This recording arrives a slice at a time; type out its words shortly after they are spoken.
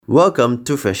Welcome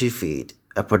to Freshie Feed,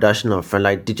 a production of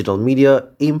Friendlight Digital Media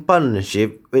in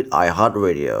partnership with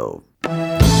iHeartRadio.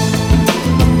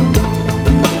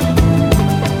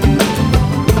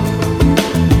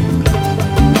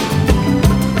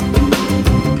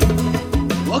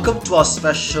 Welcome to our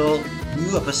special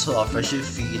new episode of Freshie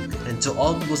Feed, and to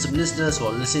all Muslim listeners who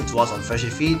are listening to us on Freshie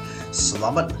Feed,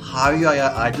 Selamat Hari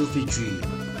Raya Aidilfitri.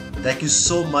 Thank you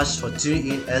so much for tuning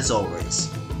in as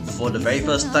always. For the very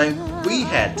first time, we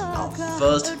had our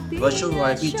first virtual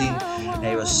Raya meeting, and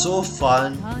it was so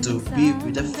fun to be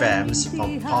with the fams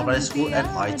from Paradise School and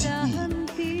ITE.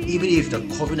 Even if the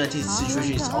COVID-19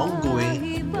 situation is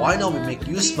ongoing, why not we make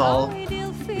you smile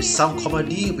with some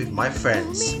comedy with my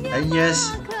friends? And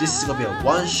yes, this is gonna be a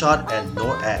one shot and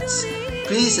no ads.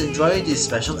 Please enjoy this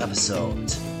special episode.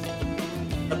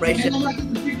 Celebration.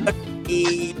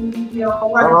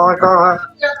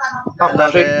 Hello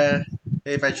there.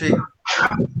 Hey Patrick.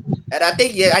 And I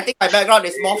think my background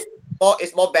is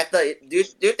more better. Do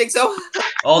you think so?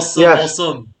 Awesome, Yes.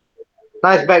 awesome.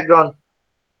 Nice background.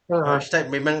 Hashtag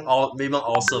memang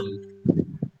awesome.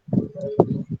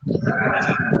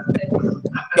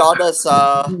 To be honest,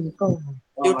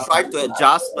 still trying to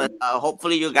adjust, but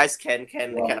hopefully you guys can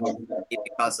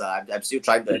because I'm still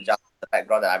trying to adjust the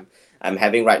background that I'm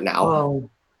having right now. Oh,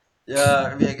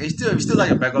 Yeah, we still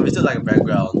like your background. We still like your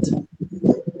background.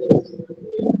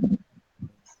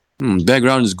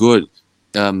 Background is good.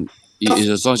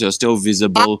 As long as you're still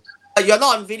visible. You're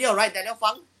not on video, right, Daniel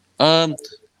Fang?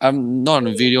 I'm not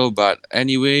on video, but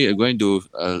anyway, I'm going to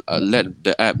let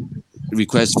the app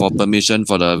request for permission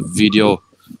for the video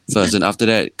first, and after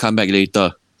that, come back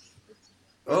later.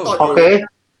 Oh, okay.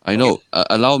 I know.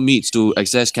 Allow Meet to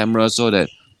access camera so that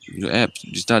your app,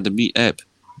 you start the Meet app.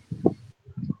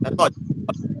 I thought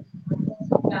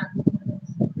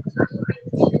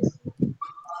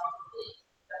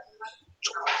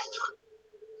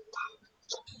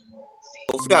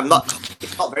hopefully I'm not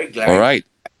very glaring All right.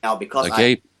 now because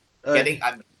Okay.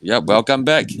 I'm Yep. Welcome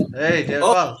back. Hey, Daniel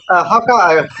Oh. Fang. How come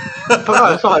I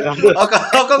forgot I saw it? How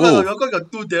come Oh. you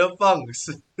got two Daniel Fangs?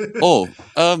 Oh.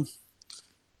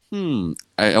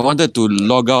 I wanted to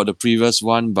log out the previous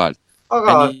one, but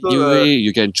anyway,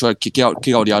 you can try kick out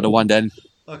the other one then.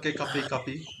 Okay, copy.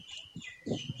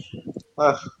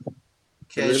 Uh,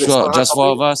 Okay, Sure. Just four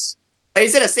of us.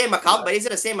 Is it the same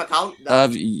account?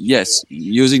 Yes,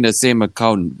 using the same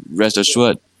account, rest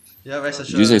assured. yeah, rest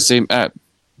assured. Using the same app.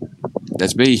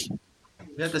 That's me.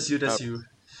 Yeah, that's you.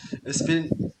 It's been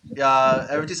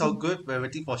everything's all good. We're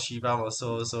waiting for Shiva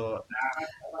also. So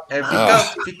and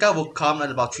Vika will come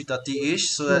at about 3:30 ish,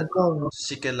 so that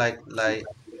she can like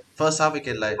first half we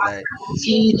can like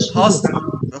how's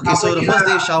okay. So the first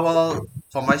day shower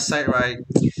from my side, right?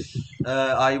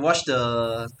 I watched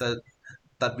the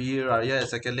Takbir Raya, and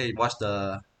secondly I watched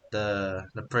the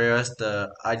prayers,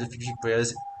 the Aidilfitri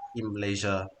prayers in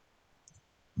Malaysia.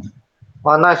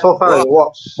 nice. So far, it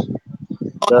works.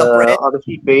 The other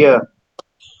three player.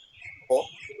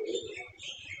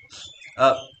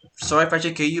 Sorry,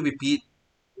 Patrick, can you repeat?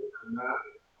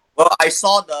 Well, I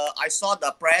saw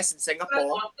the press in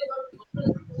Singapore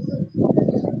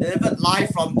delivered live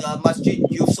from the Masjid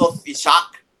Yusof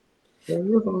Ishak,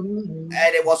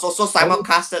 and it was also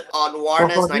simulcasted on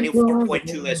Warner's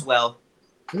 94.2 as well,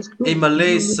 In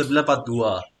Malay,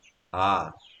 942.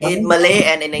 in Malay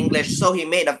and in English. So he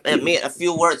made a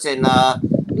few words in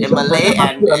Malay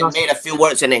and made a few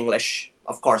words in English,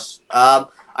 of course.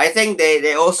 I think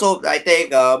they also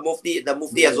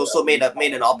Mufti has also made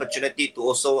an opportunity to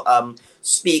also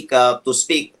speak a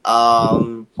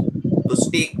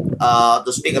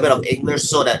bit of English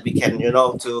so that we can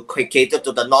to cater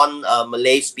to the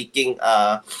non-Malay speaking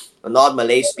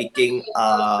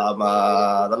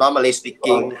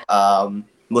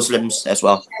Muslims as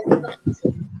well.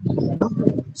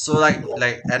 So like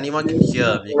anyone can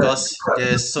hear because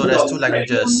there's two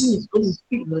languages.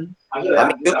 I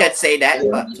mean, you can say that,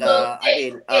 but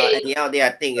at the end of the day,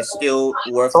 I think it's still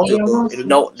worth to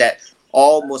note that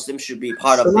all Muslims should be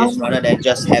part of this rather than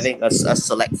just having a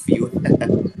select few.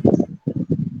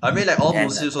 I mean, like all And,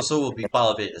 Muslims also will be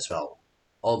part of it as well.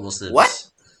 All Muslims.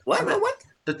 What? What?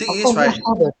 The thing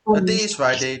is,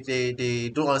 right? They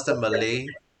don't understand Malay.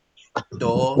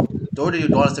 Though they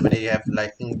don't understand, but they have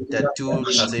like the two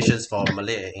translations for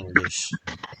Malay and English.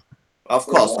 Of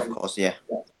course, yeah.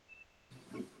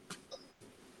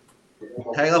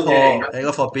 Hang on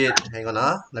for a bit. Hang on,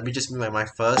 let me just mute my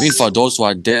mic first. I mean, for those who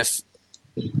are deaf,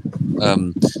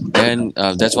 then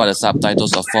that's what the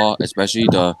subtitles are for, especially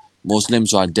the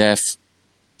Muslims who are deaf.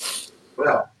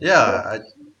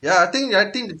 Yeah, I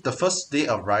think the first day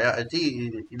of Raya, I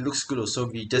think it looks good also.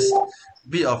 We just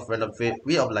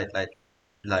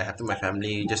like having my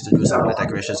family just to do some of the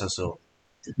decorations also.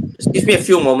 Just give me a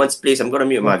few moments, please. I'm gonna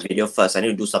mute my video first. I need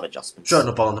to do some adjustments. Sure,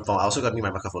 no problem, no problem. I also got me my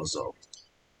microphone also.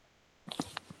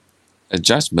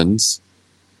 Adjustments.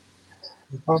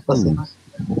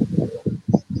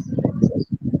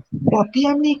 Yeah,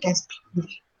 PM ni can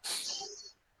speak.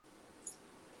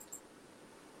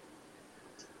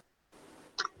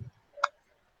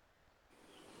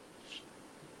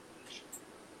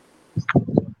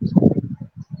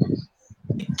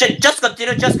 Just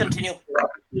continue. Just continue.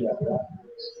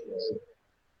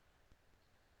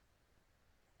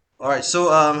 All right. So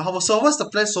so what's the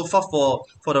plan so far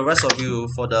for the rest of you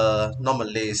for the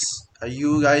non-Malays? Are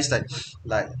you guys like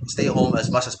stay home as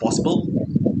much as possible?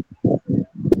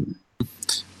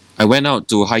 I went out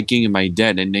to hiking with my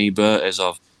dad and neighbor as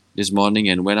of this morning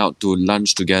and went out to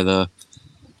lunch together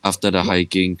after the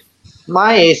hiking.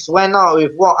 Mine is went out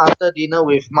with walk after dinner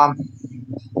with mom.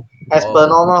 As per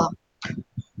normal.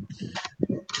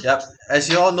 Yep. As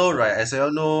you all know, right? As you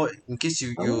all know, in case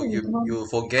you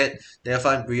forget,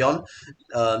 therefore and beyond,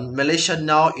 Malaysia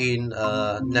now in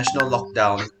national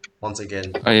lockdown once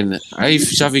again. And hi,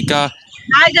 Shafika.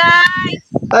 Hi guys.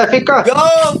 Hey, Fika.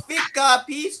 Yo, Fika,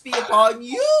 peace be upon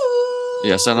you.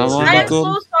 Ya, I am so Assalamualaikum.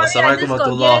 sorry. I just got Assalamualaikum here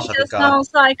warahmatullahi just wabarakatuh. now,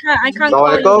 so I can't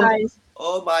call you Assalamualaikum. guys.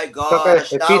 Oh my Okay,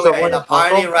 gosh, a now piece of we're in a one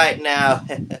party photo. right now.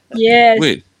 Yes.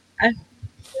 Wait,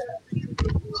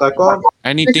 Assalamualaikum.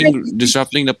 anything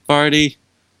disrupting the party?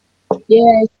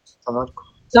 Yes. Assalamualaikum.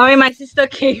 Sorry, my sister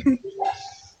came.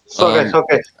 It's okay, it's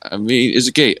okay. I mean,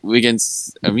 it's okay. We can.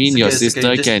 It's Your okay, it's sister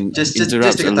okay. can just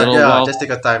interrupt take a your time. little Yeah, while. just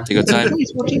take your time. Take your time.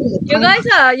 You guys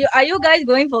are you guys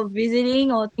going for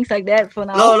visiting or things like that for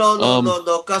now?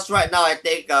 No. Cause right now I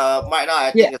think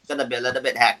it's gonna be a little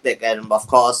bit hectic, and of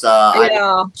course,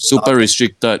 Yeah. Super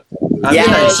restricted. I mean, like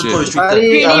Yeah. super restricted.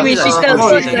 Really I mean, like, restricted, super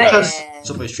so restricted. it's like-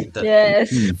 Super restricted. Yes.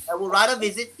 I would rather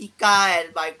visit Fika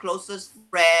and my closest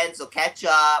friends or catch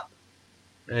up.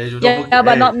 Hey, don't Yeah, forget-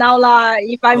 but hey, not now lah.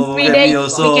 If I'm don't free, forget me then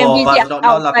also, we can but visit not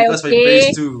now lah, outside. because we're in phase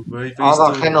Okay. 2. We're in phase Allah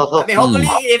 2. can also. I mean, hopefully,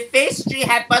 if phase 3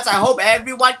 happens, I hope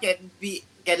everyone can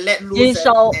let loose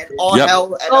Inshallah. and all Yep. hell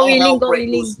Go willing, hell go break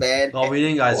willing. loose, man. God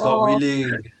willing, guys. God Oh.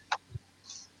 willing.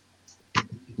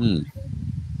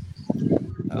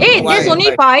 Hey, there's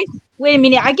only 5. Wait a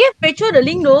minute. I gave Rachel the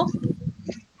link though.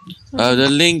 The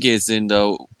link is in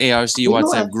the ARC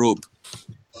WhatsApp group.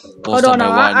 Hold Post on,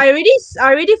 number 1. I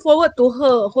already forward to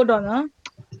her. Hold on,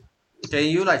 Can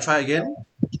you like try again?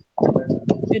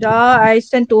 Wait, I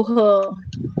sent to her.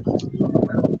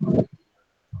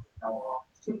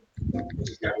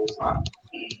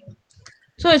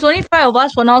 So it's only 5 of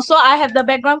us for now. So I have the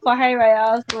background for Hari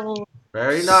Raya. So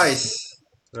Very nice.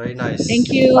 Very nice. thank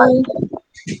you.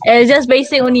 It's just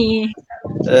basic only.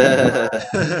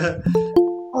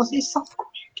 Oh, see, soft.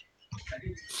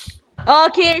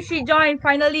 Okay, she joined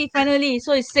finally.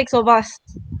 So it's 6 of us.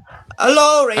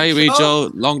 Hello, Rachel. Hi, Rachel.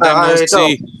 Long time Hi, no Rachel.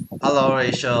 see. Hello,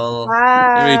 Rachel.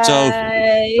 Hi. Rachel.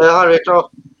 Hey, hi,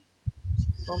 Rachel.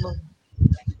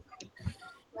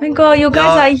 My God, you guys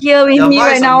Your- are here with your me mic's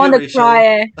right on now. I want mute, to Rachel.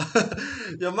 cry.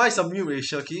 Your mic's on mute,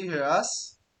 Rachel. Can you hear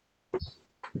us?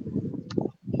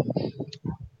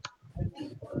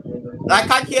 I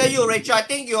can't hear you, Rachel. I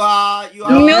think you are. Mute.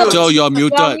 Rachel, you're You're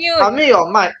muted. mute. Unmute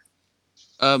your mic.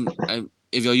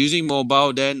 If you're using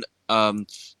mobile, then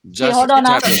just hold on,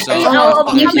 tap I'll yourself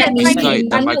come back. beside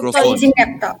the Unmute microphone.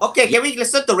 first. Okay, can we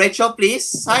listen to Rachel,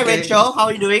 please? Hi, Okay. Rachel. How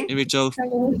are you doing? Hey, Rachel.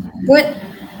 Good.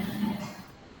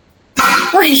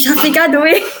 What is Shafika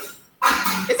doing?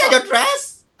 Is that your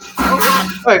dress?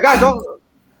 Hey, guys, don't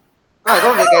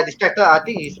get distracted. I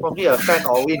think it's probably a fan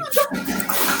or win.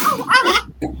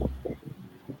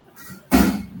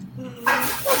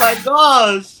 Oh my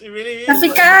gosh, it really is.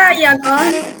 Shafika, you're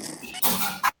gone.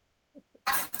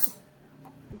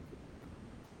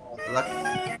 Like,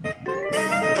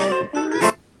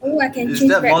 Oh, I can is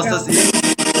change that background. Monsters Inc?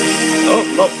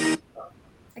 Oh,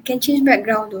 I can change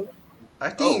background though. I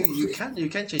think you can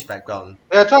change background.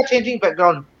 Yeah, try changing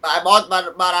background. I'm on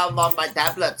my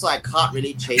tablet, so I can't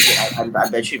really change it. I'm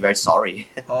actually very sorry.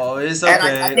 Oh, it's And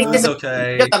okay. I think It's this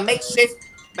okay. Just a makeshift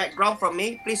background from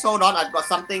me. Please hold on. I've got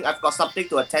something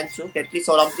to attend to. Okay, please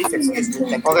hold on. Please excuse me.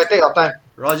 Thank you. Okay, take your time.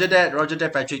 Roger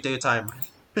that, Patrick. Take your time.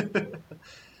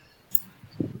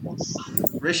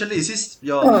 Rachel, is this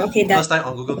your Oh, okay, done. first time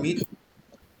on Google Meet?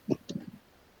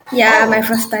 Yeah, Oh. my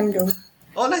first time though.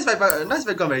 Oh, nice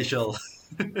background, Rachel.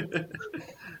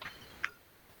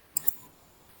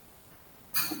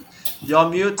 You're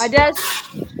mute.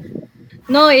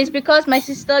 No, it's because my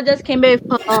sister just came back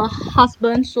with her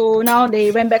husband, so now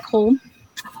they went back home.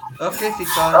 Okay,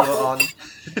 Fika, you're on.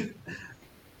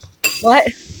 What?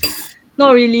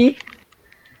 Not really.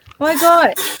 Oh my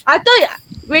god. I thought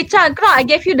Rachel, I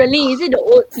gave you the link. Is it the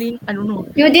old link? I don't know.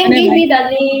 You didn't Never give me mind. the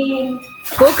link.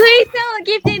 我可以这样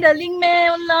give 你的 link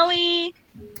咩？Walao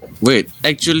Wait,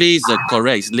 actually, it's the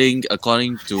correct link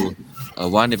according to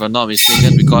one, if I'm not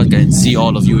mistaken, because I can see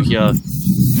all of you here.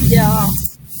 Yeah.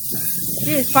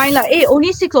 This is fine lah. Hey,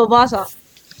 only 6 of us ah.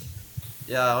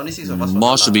 Yeah, only 6 of us.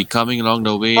 More should be coming along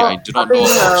the way. Oh, I do not I know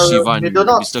think, about Shiva we and do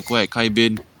not- Mr. Kwek, Kai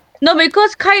Bin. No,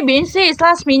 because Kai Bin says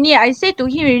last minute. I said to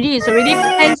him already, it's already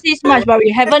planned this much, but we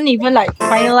haven't even like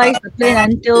finalized the plan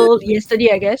until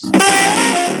yesterday, I guess.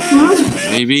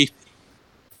 Maybe.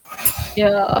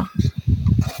 Yeah.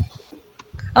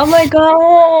 Oh my god.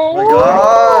 Oh my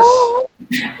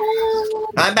gosh.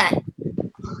 I'm back.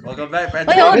 Welcome back, What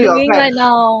are you all Patrick. You're doing back. right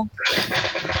now?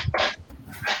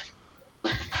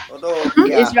 Although,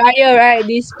 It's Raya, right?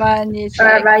 This one is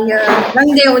like, Raya.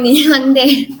 One day only, one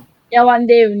day. yeah, one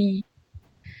day only.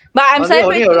 But I'm One day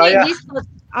only, celebrating Raya. it this.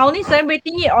 I only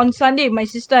celebrating it on Sunday with my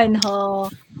sister and her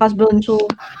husband. So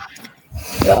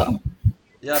yeah.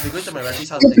 Yeah, we're going to my relative's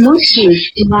house The next week.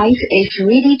 Bluetooth device is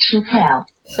ready to pair.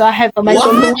 So I have a The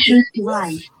microphone. Bluetooth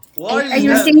device. Why And is you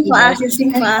that? sing for us, you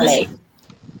sing for us. Like,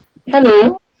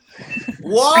 hello. I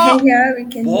Whoa! can hear, we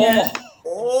can Whoa. hear.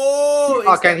 Oh,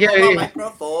 Oh, it's can the hear you.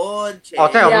 microphone. Oh,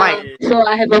 tell your Yeah. mic. So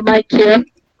I have a mic here.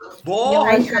 Whoa.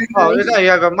 Nice, nice. Oh, this time you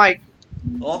have a mic.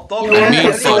 Oh, talk Yeah. I mean,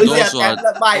 about for it. those who are.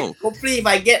 Oh, Hopefully, if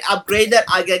I get upgraded,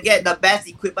 I can get the best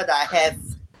equipment that I have.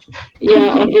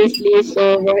 Yeah, obviously.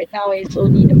 So right now it's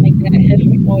only the mic that I have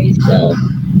before is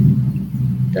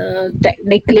the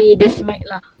technically this mic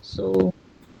lah. So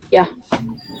yeah.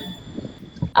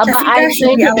 But Jessica I'm should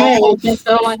going be to our buy a host.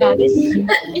 better one.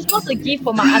 This was a gift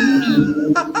for my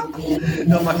auntie.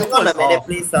 Your Hang microphone on a is minute, off.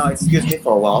 please. Excuse me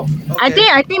for a while. Okay.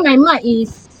 I think my mic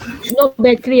is no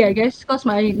battery, I guess, because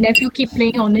my nephew keep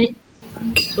playing on it.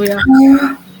 So yeah.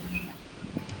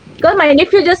 Because my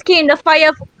nephew just came, the 5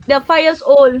 years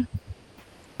old.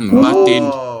 Martin.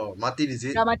 Oh, Martin, is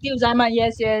it? Yeah, Martin Uzaiman,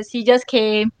 yes, he just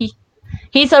came.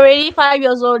 He's already 5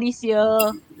 years old this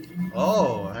year.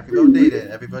 Oh, happy birthday then.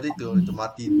 Happy birthday to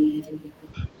Martin.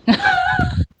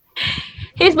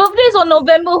 His birthday is on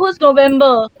November. Who's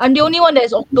November? I'm the only one that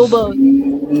is October.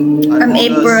 I'm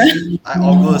April. I'm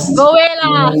August. Go away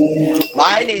lah.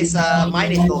 Mine is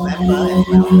November as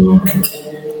well.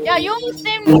 Yeah, you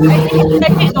same. I think it's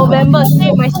second November.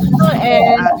 Same my sister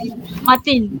and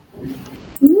Martin.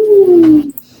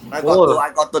 I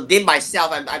got to dim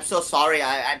myself. I'm so sorry.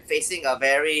 I'm facing a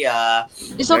very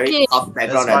It's very okay. tough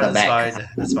That's background fine, at the that's back. fine.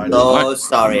 That's fine. So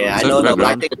sorry. I Tough know the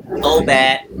background. lighting is so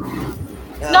bad.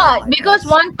 No, Oh my because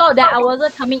gosh. one thought that I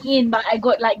wasn't coming in, but I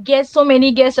got like guests, so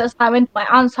many guests. Just I went to my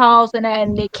aunt's house, and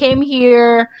then they came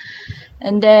here,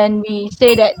 and then we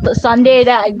say that the Sunday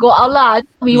that I go out lah.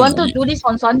 We wanted to do this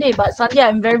on Sunday, but Sunday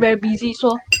I'm very very busy,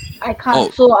 so I can't. Oh.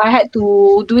 So I had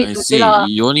to do I it see. today lah.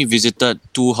 You only visited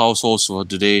 2 households for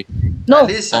today. No,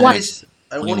 At least, one.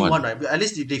 Only only one. one, right? But at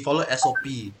least if they follow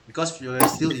SOP because you're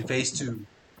still in phase 2.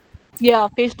 Yeah,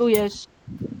 phase 2, yes.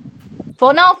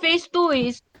 For now, phase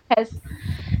 2 has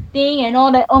thing and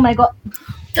all that. Oh my god,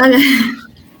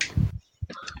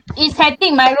 it's hectic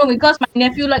in my room because my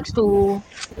nephew likes to.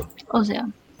 Oh yeah.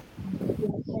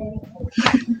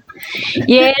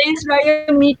 Yes,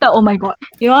 Ryan meet up. Oh my god.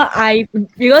 You know,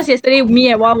 because yesterday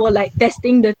me and Juan were like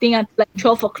testing the thing at like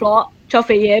 12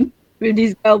 a.m. with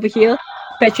this guy over here,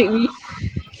 Patrick Lee.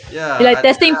 Yeah. We're like I-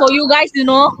 testing for you guys, you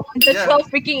know, until Yeah. 12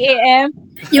 freaking a.m.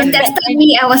 You tested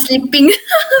me, I was sleeping.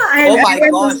 Oh my I went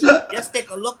to gosh! sleep. Just take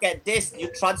a look at this. You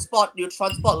transport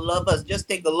lovers. Just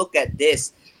take a look at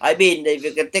this. I mean, if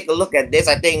you can take a look at this,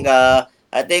 I think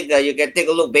you can take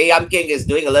a look. Baeyam King is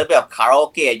doing a little bit of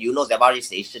karaoke at Eunos MRT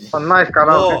station. A nice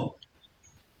karaoke. Oh,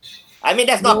 I mean,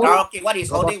 that's not No. karaoke. What he's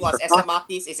holding was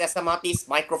SMRT's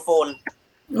microphone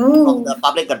from Oh, the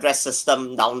public address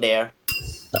system down there.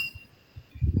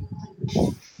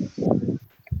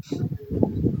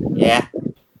 Yeah.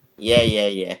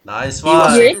 nice He was, one.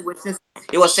 Yeah. sending wishes,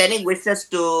 he was sending wishes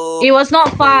to. It was not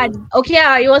fun.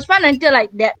 Okay, it was fun until like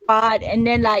that part, and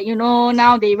then like you know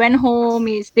now they went home.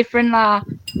 It's different lah.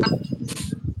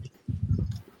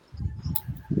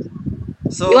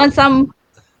 So, You want some?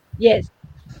 Yes.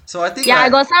 so I think Yeah, I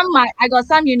got some. I got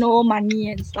some. You know,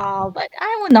 money and stuff, but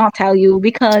I will not tell you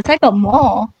because I got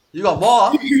more. you got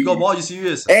more. You got more. You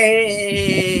serious?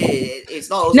 Hey, it's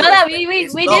not. No, also no, the- we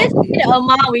it's didn't not- say the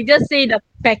amount. We just say the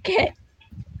packet.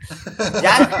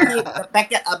 Just keep the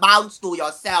packet amounts to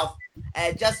yourself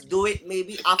and just do it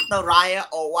maybe after Raya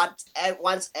or once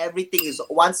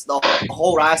the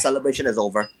whole Raya celebration is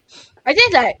over. I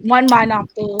think like 1 month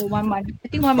after 1 month. I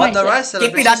think 1 But month. the rice Keep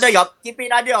it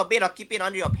celebration. under your bed or keep it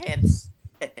under your pants.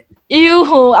 Ew,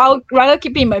 I would rather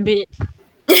keep it in my bed.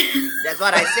 That's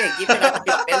what I say. Keep it under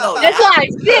your pillow. That's yeah? what I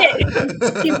said.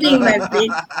 Keep it in my bed.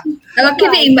 I will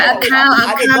keep it in my I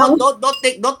mean, account.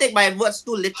 don't take my words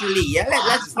too literally. Yeah,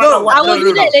 let's find No, out what I will the-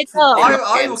 do that later.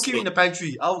 I will keep it in the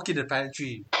pantry. I will keep it in the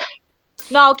pantry.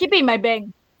 No, I'll keep it in my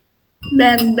bank.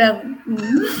 Bang.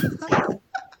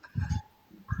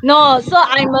 No, so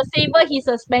I'm a saver, he's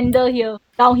a spender here,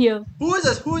 down here. Who is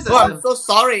this? Who is this? Oh, I'm so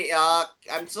sorry.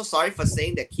 I'm so sorry for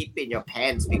saying that keep it in your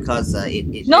pants because it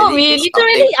No, really we is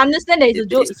literally something- understand that it's a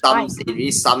joke. It's fine. it really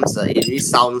sounds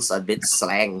a bit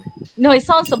slang. No, it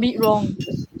sounds a bit wrong.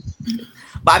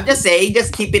 But I'm just saying,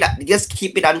 just keep it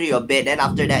under your bed. Then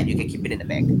after that, you can keep it in the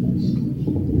bag.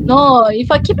 No,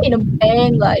 if I keep it in a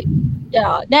bank, like,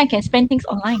 yeah, then I can spend things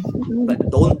online.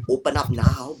 But don't open up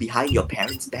now behind your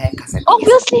parents' back.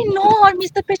 Obviously not,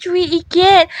 Mr. Petri,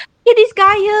 idiot. Hey, this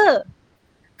guy here.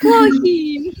 Look at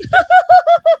him.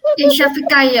 Hey,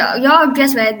 Shafika, your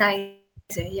dress very nice.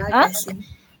 Your Huh? dressing.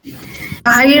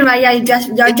 Hari Raya, you dress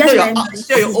very nice.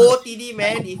 Still your OOTD,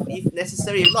 man. If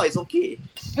necessary, if not, it's okay.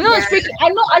 No, it's freaking, I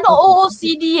know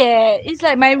OOCD, eh. It's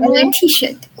like my And then room.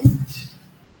 t-shirt.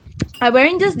 I'm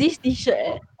wearing just this t-shirt,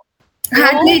 eh.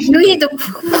 No need to.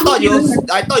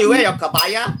 I thought you wear your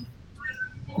kabaya.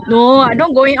 No, I'm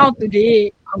not going out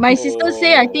today. My sister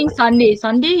say I think Sunday.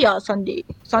 Sunday.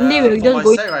 Sunday we'll For just my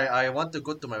go. side, right, I want to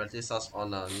go to my relative's house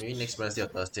on maybe next Wednesday or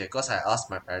Thursday because I asked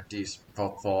my relatives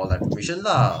for like permission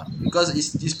lah. Because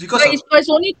it's because But of, it's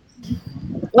only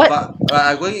what? but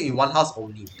I'm going in one house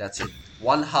only. That's it.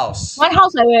 One house. One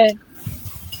house I wear.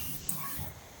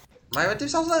 My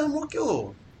relative's house like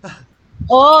Mokyo.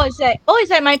 Oh, it's like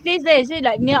my place there. Is it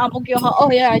like near Ang Mo Kio house?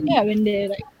 Oh yeah, I think I went there.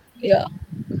 Like yeah.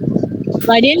 But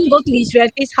I didn't go to his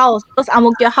relative's house because Ang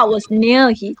Mo Kio house was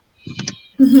near his.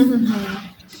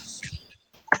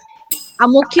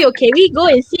 Ang Mo Kio. Okay, we go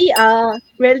and see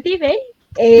relative, eh?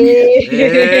 Hey.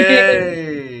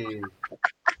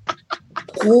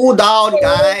 Cool down,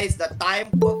 guys. The time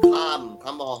will come.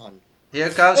 Come on. Here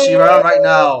comes Shiva right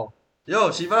now.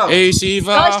 Yo, Shiva. Hey,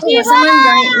 Shiva. Oh, Shiva! Someone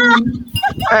join in.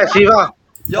 Hey, Shiva.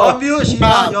 You're on mute,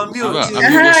 Shiva. You're on mute. Shiva,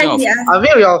 unmute yourself. Yeah.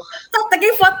 Unmute your. Stop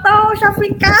taking photo,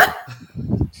 Shafika.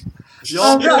 You're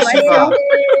on mute, Shiva.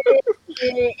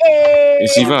 Hey,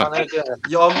 Shiva,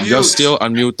 You're on mute. you're still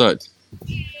unmuted.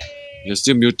 You're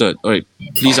still muted. Alright,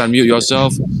 please unmute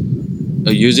yourself.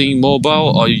 Are you using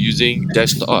mobile or are you using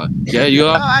desktop? Oh, yeah, you No,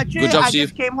 are. actually, Good job, I Steve.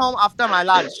 just came home after my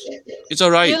lunch. It's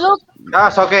alright. You look.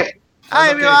 That's okay. Hi,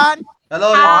 okay. everyone.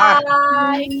 Hello,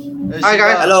 Hi. Hey, Hi, Shiva.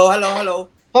 guys. Hello.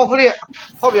 Hopefully,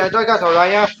 hope you enjoy guys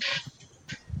Raya.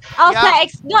 I was Yeah. like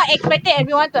not expecting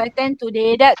everyone to attend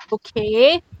today. That's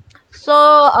okay. So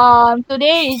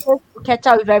today is just to catch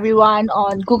up with everyone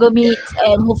on Google Meet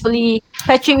and hopefully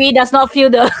Patrick Wee does not feel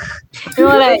the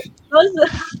like those.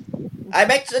 I'm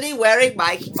actually wearing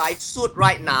my suit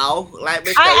right now. Like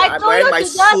I I'm told wearing you my to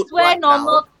suit just wear right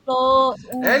normal now. clothes.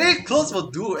 Any clothes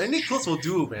will do. Any clothes will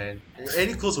do, man.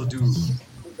 Any clothes will do.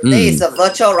 Today is a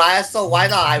virtual riot, so why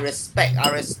not? I respect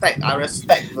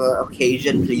the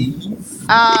occasion, please.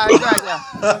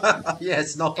 Yeah.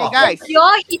 Yes, no Hey, problem. guys. You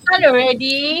all eaten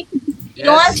already? Yes.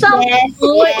 You want some Yes,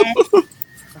 food? yes.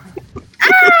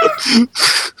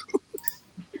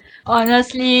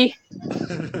 Honestly,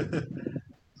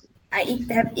 I eat.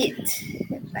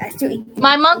 But I still eat.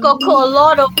 my mom got cook a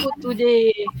lot of food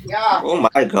today. Oh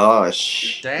my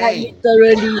gosh. Like Dang.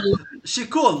 literally. She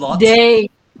cook a lot. Dang.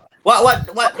 What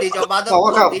did your mother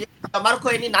What cook? kind? Did your mother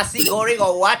cook any nasi goreng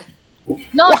or what?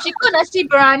 No, she cooked nasi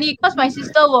biryani because my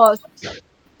sister was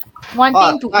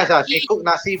wanting to Nice. She eat. cook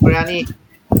nasi biryani.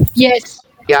 Yes.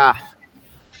 Yeah.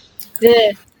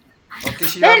 Yeah. Okay,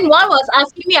 Shiva. Then one was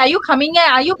asking me, "Are you coming in?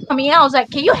 Are you coming in?" I was like,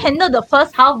 "Can you handle the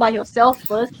first half by yourself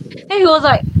first?" Then he was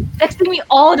like texting me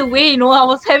all the way. You know, I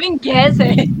was having gas.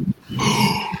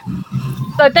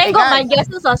 So thank God my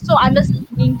guesses are so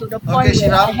understanding to the point Okay,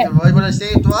 where I Shiva, had. what you want to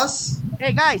say to us?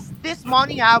 Hey, guys. This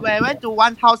morning, when I went to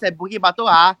one house at Bukit Batu,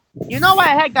 you know what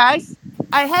I had, guys?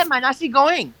 I had my nasi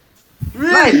goreng. Nice.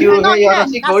 Really? You Not your yet.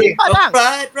 nasi Nasi goreng. padang.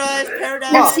 Fried rice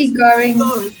paradise. Nasi goreng.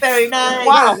 Oh, very nice.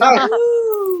 Wow. Nice.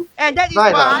 And that is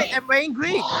Nice, why I'm wearing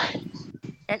green.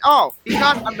 And all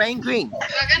because I'm wearing green.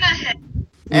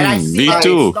 And I Mm, see me that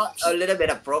too. it's not a little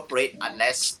bit appropriate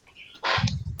unless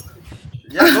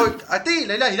Yeah, go. I think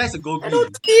Leila, he likes to go I green.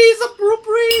 don't think it's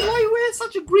appropriate. Why you wear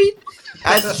such a green?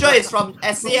 I'm sure it's from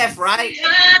SCF, right?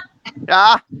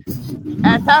 Yeah.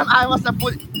 At time I was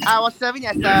I was serving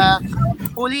as a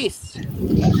police,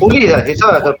 Police, he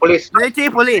served as a police. military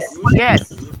police.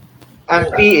 Yes.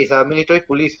 MP is a military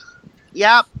police.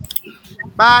 Yep.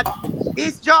 But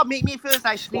this job made me feel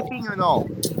like sleeping, you know.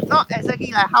 Not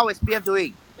exactly like how SPF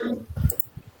doing.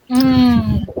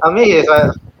 I mean, it's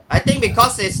a, I think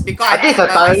because I think it's a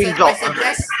tiring job.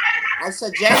 I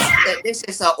suggest that this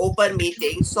is an open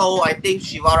meeting. So I think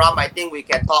Shivaram, I think we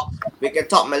can talk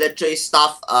military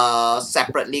stuff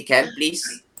separately, can please?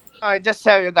 Alright, just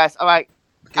tell you guys. Alright.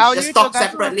 I'll Just leave talk you guys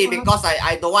separately to- because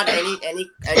I don't want any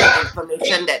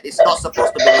information that is not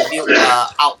supposed to be revealed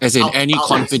out. As in out- any out.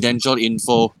 confidential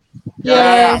info,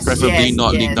 Yes. preferably Yes,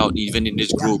 not yes. leaked out even in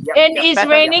this group. And it's better-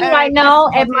 raining Hey, right now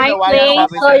just at my continue the wire place,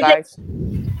 service, so is it guys.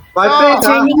 My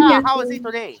So, place, how is it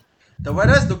today? The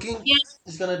weather is looking. Yes.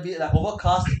 It's gonna be like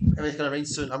overcast and it's gonna rain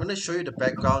soon. I'm gonna show you the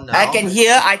background now. I can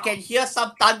hear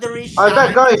some thundery Oh,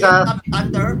 that guy is some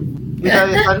thunder.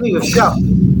 it's suddenly with shout.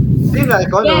 Seems like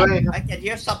it's going to rain. I can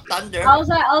hear some thunder. I was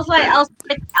like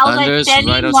Thunder's telling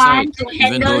right one outside, to even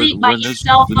handle though it by windows-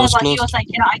 himself, windows but he closed. was like,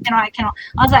 I cannot.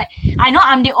 I was like, I know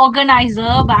I'm the organizer,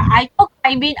 but I told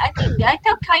Kaibin, I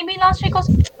tell Kaibin last week, cause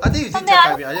I think you did Something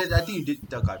tell like- Kaibin. I think you did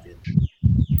tell Kaibin.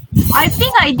 I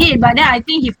think I did, but then I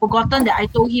think he forgotten that I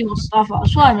told him stuff.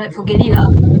 So I'm like, forget it.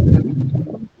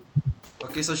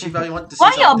 Okay, so Shiva, you want to say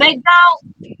Why your something?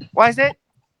 background? What is it?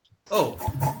 Oh,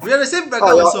 we are the same Oh,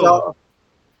 background also.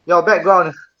 your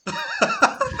background. Oh,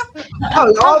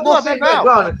 you all How the same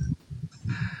background.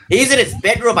 He's in his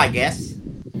bedroom, I guess.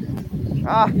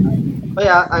 Ah, Oh,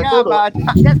 yeah, I yeah, go to. but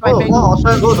that's my Oh, bedroom. more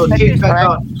often go to That change is correct.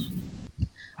 background.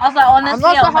 I was like, I'm honestly, not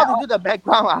I sure was how like, to do the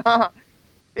background.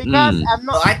 Because I'm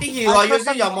No, not. I think you are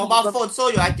using your mobile phone,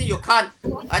 so I think you can't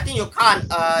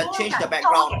change the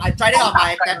background. I tried it on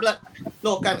my tablet.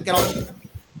 No, cannot.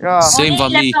 Yeah. Same for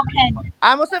only me. laptop can.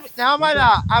 I'm also never mind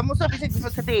lah. I'm also visiting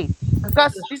different city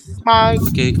because this is my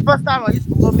Okay. first time on this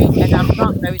Google Meet and I'm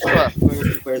not very sure.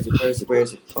 Where is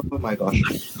it? Oh my gosh.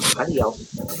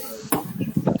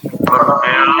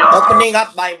 Opening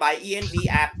up my ENV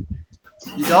app.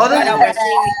 You got Right now we're it?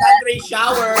 seeing thundery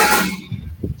showers.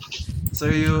 So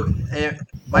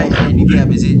my NVIDIA app,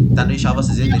 is it thundery showers?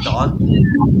 Is it later on?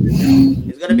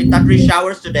 It's gonna be thundery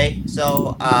showers today.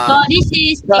 So So this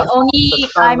is the only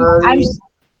I'm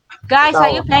guys, are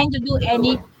you Down. planning to do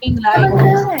anything like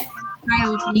kind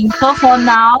of thing? So for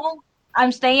now,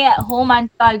 I'm staying at home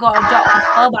until I got a job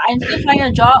offer, but I'm still finding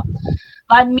a job.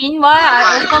 But meanwhile,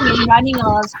 I've also been running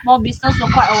a small business for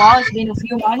quite a while. It's been a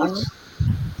few months.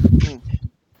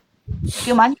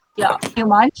 Few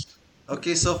months.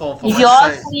 Okay, so for If my you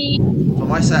side, ask me, for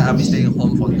my side, I'll be staying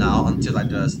home for now until like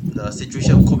the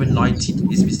situation of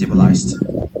COVID-19 is stabilized.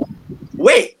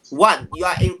 wait, what? You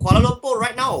are in Kuala Lumpur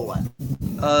right now or what?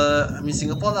 I'm in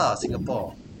Singapore lah,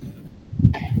 Singapore.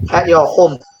 At your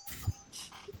home.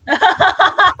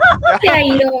 Yeah,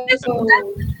 you know. So,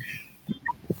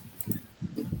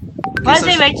 what is so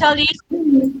it, Rachel Lee?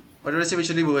 what did I say?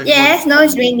 Actually, we were yes, now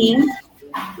it's raining.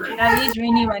 Yeah, it's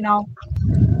raining right now.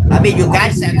 I mean, you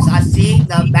guys are seeing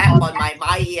the map on my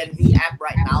ENV app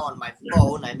right now on my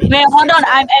phone. I mean, Wait, hold on.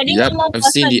 I'm adding Yep, one more I've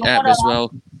seen person. the app Hold as on.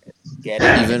 well.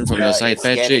 Even from your side,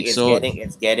 Patrick, so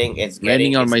it's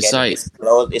raining on my side.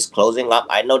 It's closing up.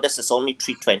 I know this is only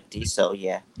 3:20, so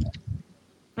yeah.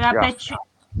 Where are Yeah. Patrick?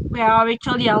 Where are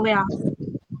Rachel Lee? Where?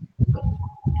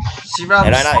 Shiva,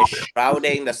 And right now it's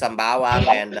shrouding the Sembawang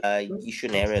and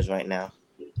Yishun areas right now.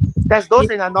 That's those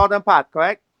in the northern part,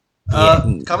 correct?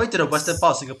 coming to the western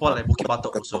part of Singapore, like Bukit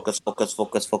Batok also. Focus.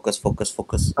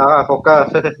 Focus.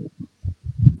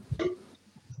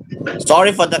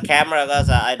 Sorry for the camera, guys.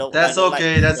 I don't. That's I don't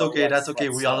okay. like That's the okay. That's okay.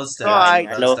 We understand. Alright.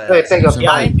 We I know. understand. Wait, take your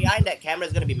time. Behind that camera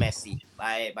is gonna be messy.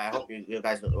 I hope you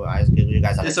guys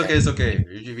understand. It's okay. It's okay.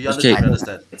 We Okay.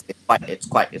 understand. It's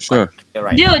quite Sure. You're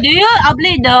right. Do you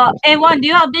update the A1? Do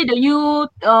you update the new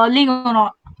link or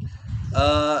not?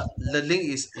 The link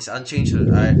is unchanged,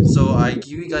 right? So I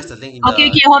give you guys the link in Okay,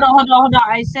 the. hold on.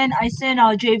 I send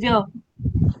Javier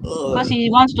because he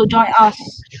wants to join us.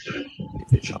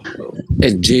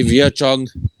 And Javier Chong.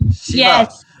 Shiva,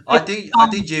 Yes. I think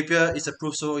Javier is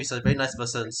approved, so he's a very nice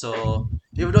person. So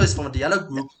even though it's from the other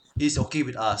group, he's okay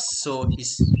with us. So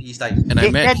he's like. And I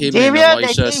met him in Xavier, that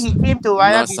Aloysius day he came to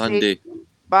Raya last visit, Sunday.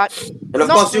 but And of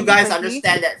not course, you guys 2020.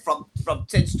 understand that from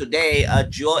since today,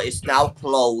 Jewel is now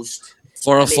closed.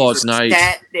 For a I mean, it's fortnight.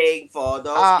 sad thing for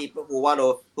those people who want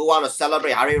to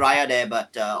celebrate Hari Raya there,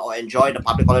 but or enjoy the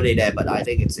public holiday there. But I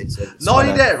think it's Not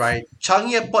only that, right?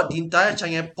 Changi Airport, the entire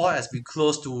Changi Airport has been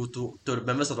closed to the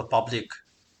members of the public.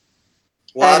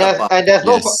 What about? And there's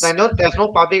Yes.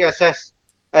 no public access.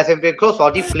 As in been closed for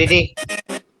deep cleaning.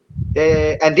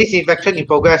 And disinfection in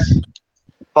progress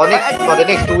for the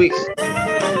next 2 weeks.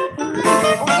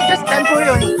 Only just temporary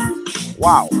only.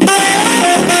 Wow.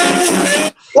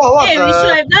 What Hey, we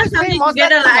should have done something What's that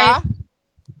together. thing, Like, ah?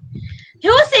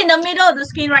 who's in the middle of the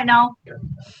screen right now?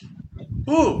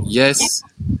 Who? Yes.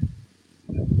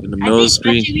 In the I middle think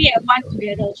screen. actually we have one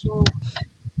together. So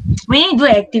we need to do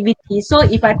activity. So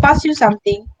if I pass you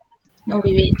something, no,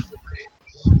 wait.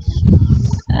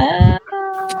 Oh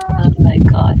my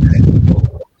god.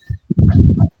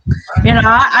 You know,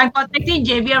 I'm contacting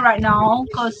Javier right now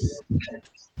because.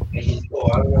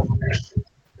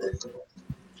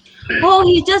 Oh,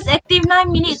 he just active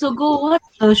 9 minutes ago. What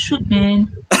the shoot, man?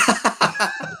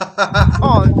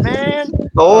 Oh man.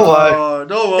 Oh my. Oh,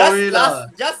 don't worry lah.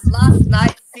 Just last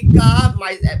night, Fika,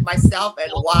 myself, and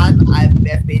Juan,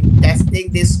 have been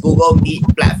testing this Google Meet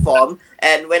platform.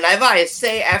 And whenever I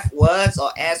say F words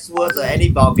or S words or any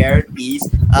vulgarities,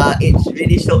 it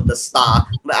really showed the star.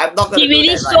 But I'm not gonna He do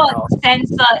really that right showed now.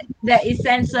 censored. That is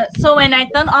censored. So when I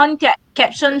turn on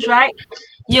captions, right,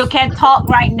 you can talk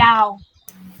right now.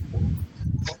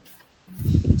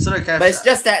 So the But it's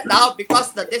just that now,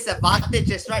 because the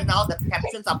disadvantage is right now the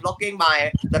captions are blocking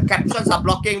my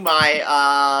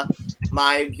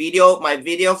my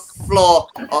video flow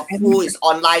of who is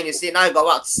online. You see, now I've got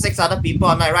about 6 other people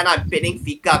online. Right now I'm pinning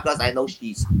Fika because I know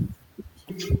she's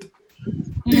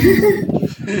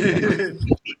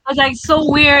It's like so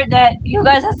weird that you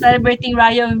guys are celebrating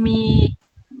Raya with me.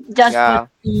 Just Yeah. for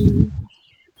me.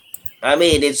 I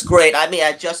mean, it's great. I mean,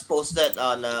 I just posted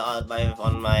on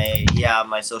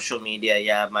my social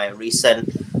media, my recent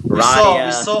we Raya.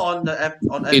 saw on the app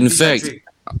on In FB fact- Centric.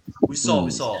 we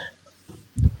saw.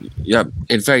 Yep.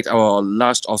 In fact, our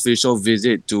last official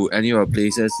visit to any of our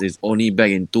places is only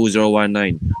back in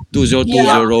 2019.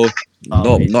 2020.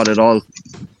 No, not at all.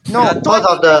 No, Yeah, because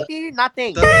of the- 2020,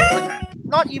 nothing. The-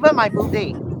 Not even my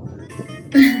birthday.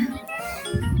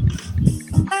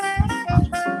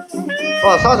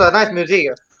 Oh, sounds like nice music.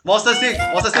 Monster Stick.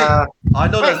 I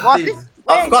know Wait, that what's thing. this? Of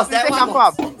Where course, did that they one come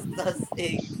was from? the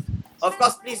thing. Of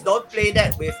course, please don't play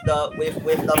that with the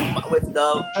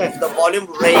volume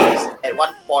raised at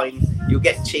one point. You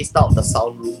get chased out of the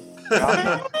sound room.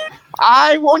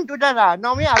 I won't do that.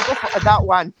 Normally I go for adult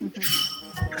one.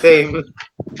 Same.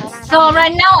 So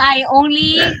right now I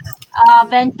only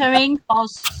venturing for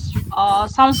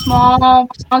some small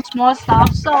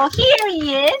stuff. So here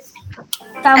he is.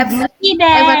 Some goodie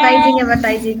bag.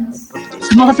 Advertising.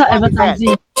 Sponsor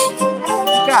advertising.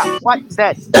 Yeah, what's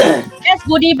that? That's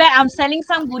goodie bag. I'm selling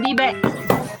some goodie bag.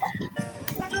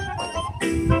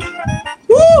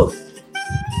 Woo!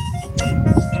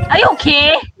 Are you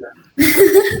okay?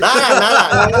 Nah.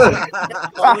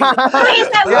 So he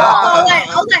said, Yeah. whoa, I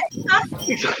was like, huh?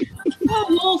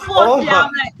 Whoa, Oh yeah,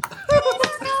 I'm like,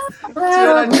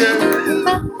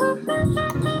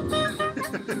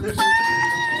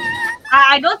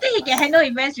 I don't think he can handle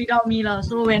events without me lah.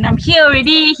 So when I'm here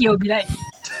already, he'll be like,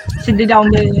 sit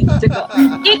down there. He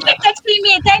keep texting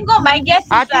me. Thank God my guest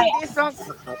I is like, think this song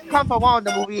come from one of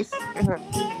the movies.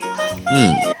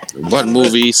 What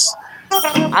movies?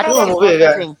 I What think movie is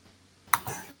that?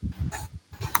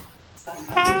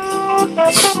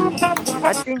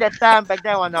 I think that time back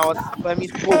then when I was primary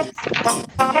school.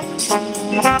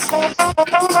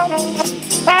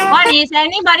 what is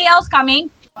anybody else coming?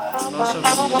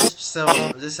 Not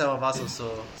sure. Just 7 of us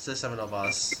also. Just 7 of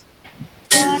us.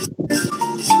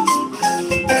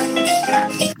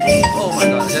 Oh my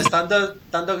god, there's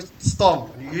thunderstorm.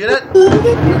 You hear that?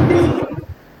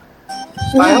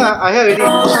 I heard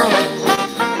already.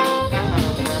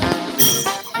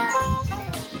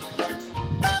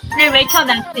 Hey, Rachel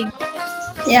dancing.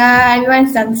 Yeah,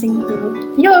 everyone's dancing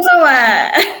too. You also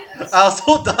what? I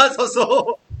also dance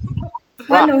also.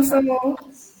 One also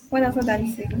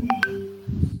dancing.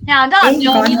 Yeah, that was Thank the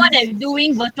only God. one that's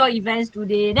doing virtual events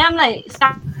today. Then I'm like,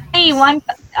 hey, one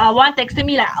texted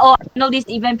me like, oh, I know this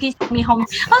event, please take me home.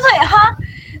 I was like, huh?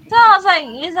 So I was like,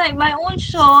 it's like my own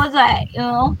show. It's like, you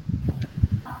know.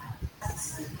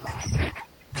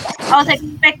 I was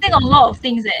expecting a lot of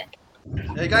things there.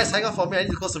 Hey guys, hang on for me. I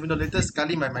need to close the window. Later,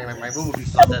 Scully, my room will be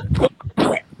flooded.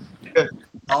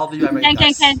 I'll be right back.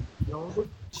 Can.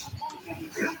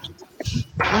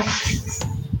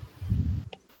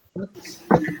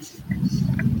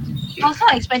 I was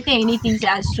not expecting anything,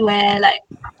 I swear. Like,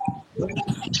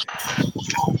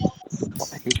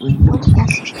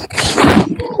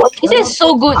 this is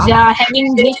so good, yeah,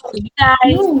 having this with you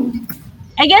guys.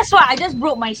 And guess what? I just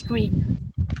broke my screen.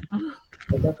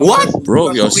 What?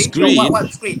 Broke your screen?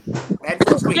 What screen?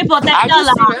 Handphone Screen screen. protector Are you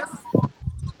lah. serious?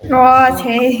 Oh,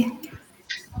 okay.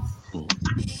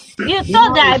 You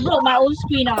thought that I broke my own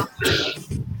screen,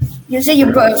 You say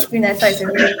you brought your screen. I thought it's a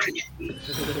real.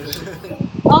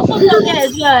 Also thought that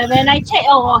as well. When I check,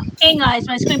 heng, it's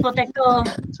my screen protector.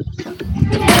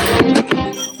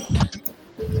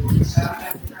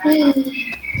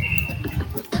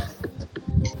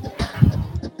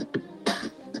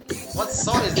 What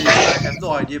song is this? I have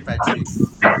no idea, Patrick.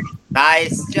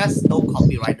 Nice, just no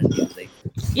copyright music.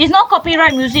 It's not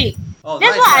copyright music. Oh,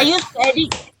 That's nice, what I nice. use to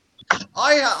edit.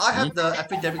 I have the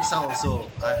epidemic sound also.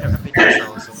 I have epidemic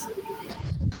sound also.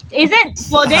 Is it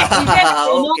for that? Is that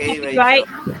for no Okay, copyright?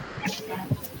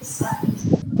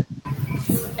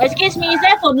 Excuse me, is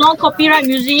that for no copyright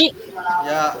music?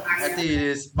 Yeah, I think it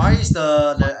is. Mine is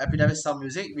the epidemic sound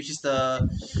music, which is the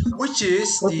like.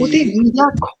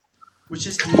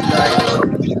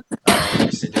 Let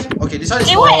me see this. Okay, this one is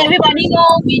Hey, for what everybody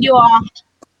know video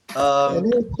yeah.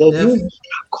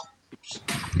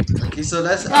 Okay, so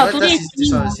let's today see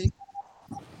this one. Let's see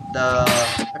the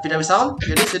epidemic sound.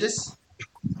 Hear this, hear this.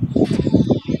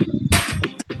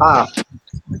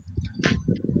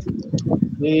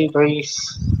 Very.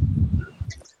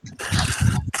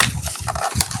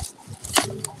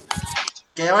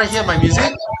 Can anyone hear my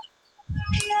music?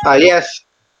 Yes.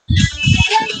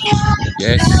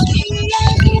 Yes.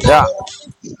 Yeah.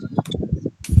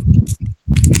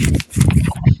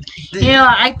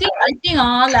 Yeah, I think like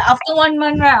after 1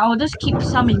 month, right, I'll just keep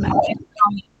some in my account.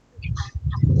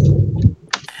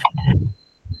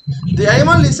 Did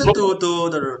anyone listen to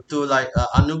like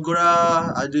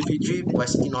Anugerah Idul Fitri by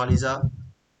Siti Nurhaliza?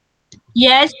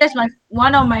 Yes, that's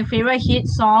one of my favorite hit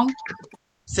song.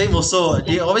 Same also.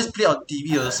 They always play on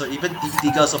TV also. Even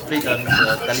TV also play the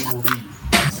telemovie.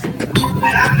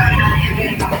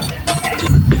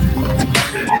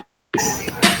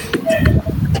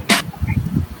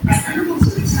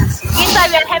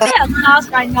 Inside, we're having a class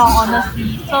right now,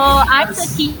 honestly. So I'm the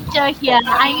teacher here.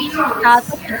 I'm in class.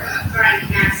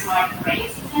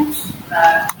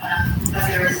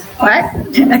 What?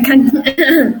 I can't.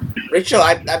 Rachel,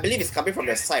 I believe it's coming from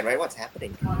your side, right? What's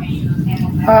happening?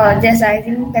 There's I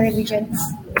think television.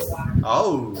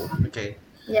 Oh, okay.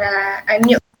 Yeah, I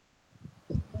mute.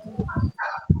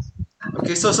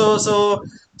 Okay, so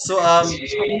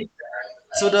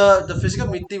the physical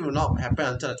meeting will not happen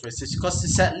until the 26th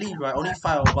because sadly, right, only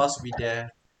 5 of us will be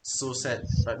there. So sad.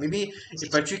 But maybe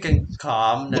if Patrick can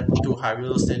come then to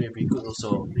Hyrule's, then it'll be good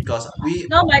also because we.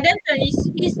 No, but then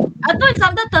it's I thought it's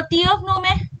under 30th, no,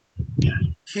 man.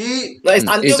 No, it's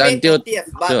until May 30th,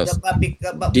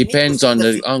 but Depends on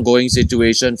the ongoing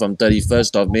situation from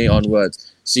 31st of May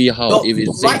onwards. See how No, if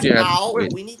it's right if you have now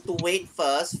wait. we need to wait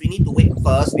first. We need to wait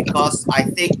first because I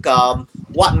think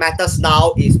what matters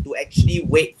now is to actually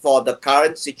wait for the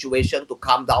current situation to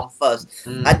calm down first.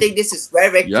 I think this is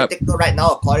very Yep. critical right now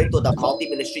according to the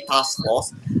multi-ministry task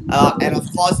force. And of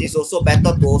course, it's also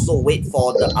better to also wait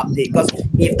for the update because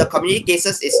if the community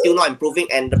cases is still not improving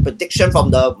and the prediction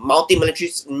from the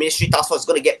multi-ministry task force is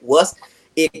going to get worse,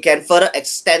 it can further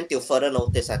extend till further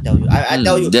notice. I tell you. I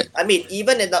tell you. I mean,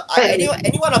 even in the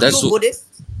anyone of That's you Buddhist,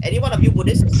 anyone of you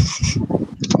Buddhist. Which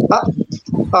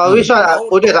one?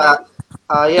 Buddhist. Yeah.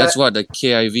 That's what the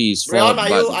KIV is for. Rayon, but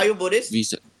are you Buddhist? we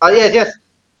Yes.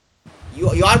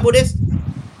 You are Buddhist?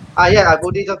 Yeah, I'm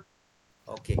Buddhist.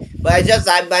 Okay, but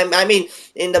I mean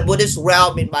in the Buddhist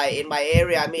realm in my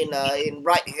area, I mean in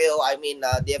Bright Hill, I mean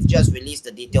they have just released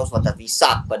the details for the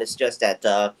Vesak, but it's just that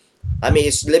I mean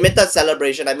it's limited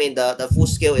celebration. I mean the full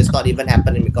scale is not even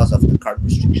happening because of the current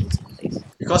restrictions in place.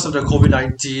 Because of the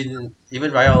COVID-19,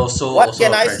 even Raya also. What also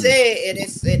can I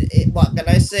affected. say? What can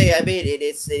I say? I mean it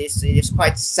is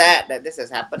quite sad that this is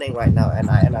happening right now, and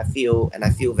I feel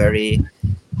very.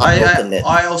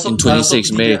 I also in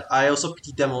 26 May. I also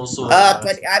pity them also.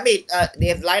 I mean, they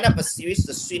have lined up a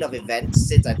suite of events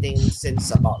since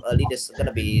about early.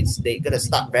 They're gonna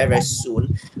start very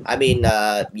soon. I mean,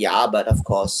 yeah, but of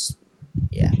course,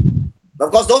 yeah.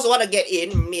 Of course, those who want to get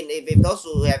in, I mean, if those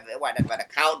who have an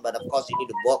account, but of course you need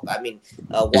to book. I mean,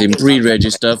 in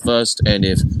pre-register first, and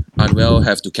if unwell,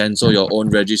 have to cancel your own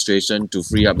registration to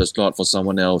free up the slot for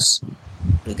someone else.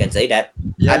 You can say that.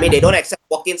 Yeah. I mean, they don't accept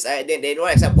walk-ins. They don't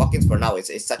accept walk-ins for now. It's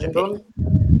such a pity.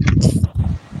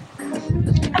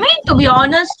 I mean, to be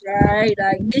honest, right,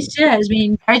 like this year has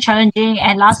been very challenging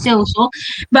and last year also.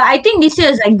 But I think this year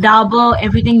is like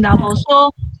everything double.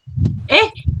 So,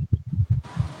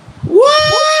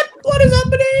 What is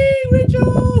happening,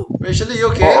 Rachel? Rachel, you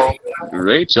okay?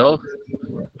 Rachel,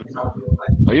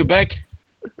 are you back?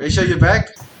 Rachel, you back?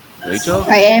 Rachel,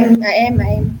 I am.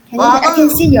 I can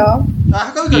see y'all.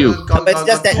 How come You. But it's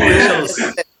just that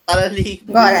suddenly.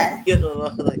 Got it. You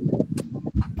know, like,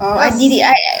 Oh, I did it.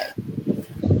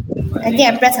 I think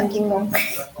I pressed something wrong.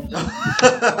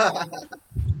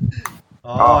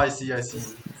 Oh, I see.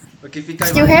 Okay, Fika,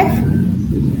 Still have?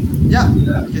 Yeah,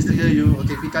 I can still hear you.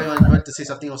 Okay, Fika, you want to say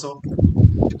something also?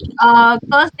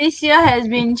 Because this year has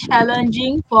been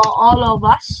challenging for all of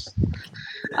us.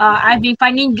 I've been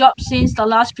finding jobs since the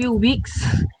last few weeks.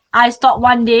 I stopped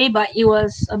one day, but it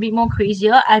was a bit more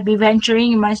crazier. I've been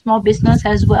venturing in my small business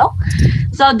as well.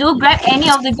 So do grab any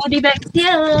of the goodie bags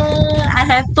here. I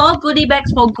have 4 goodie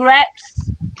bags for grabs.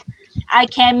 I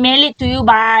can mail it to you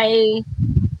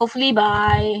hopefully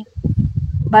by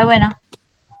when?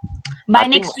 By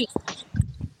next week.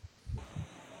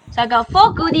 So I got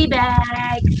 4 goodie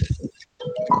bags.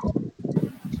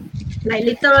 Like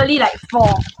literally like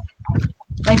 4.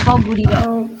 Like 4 goodie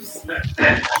bags.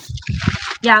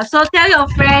 Yeah, so tell your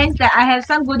friends that I have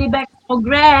some goodie bags for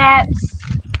grabs.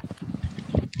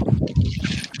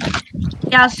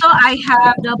 Yeah, so I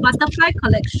have the butterfly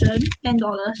collection,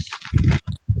 $10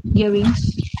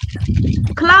 earrings.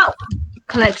 Cloud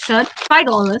collection,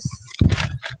 $5.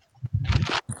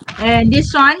 And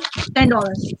this one, $10.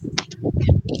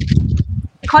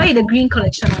 I call it the green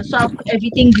collection, so I'll put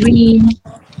everything green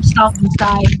stuff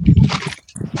inside.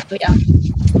 So yeah.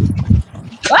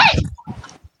 What?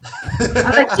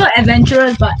 I'm like so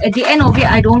adventurous, but at the end of it,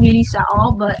 I don't really sell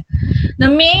off. But the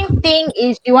main thing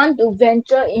is you want to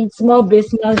venture in small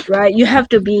business, right? You have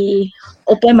to be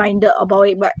open-minded about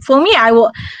it. But for me, I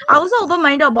was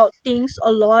open-minded about things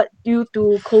a lot due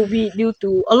to COVID, due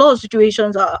to a lot of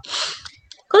situations.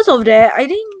 Because of that, I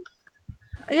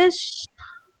guess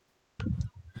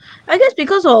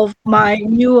because of my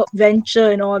new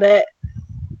venture and all that.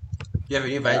 You have a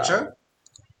new venture?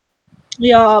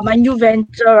 Yeah, my new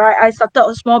venture, right? I started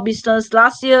a small business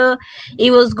last year. It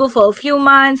was good for a few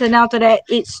months, and after that,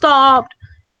 it stopped.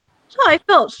 So I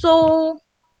felt so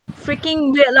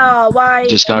freaking weird lah. Why?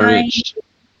 Discouraged.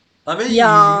 I mean,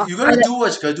 Yeah, you gotta do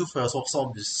what you gotta do for your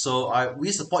small business. So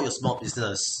we support your small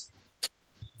business.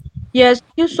 Yes,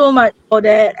 thank you so much for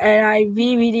that, and I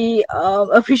really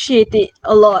appreciate it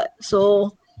a lot.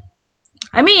 So,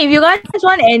 I mean, if you guys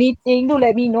want anything, do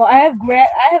let me know. I have grab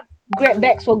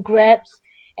bags for grabs,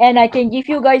 and I can give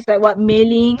you guys like what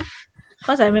mailing,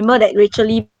 because I remember that Rachel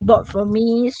Lee bought from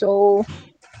me. So,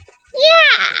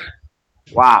 yeah.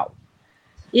 Wow.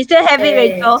 You still have it,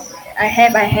 Rachel? I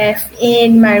have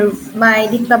in my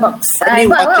little box.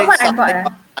 What I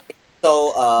bought?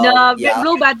 So The yeah.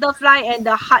 blue butterfly and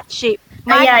the heart shape.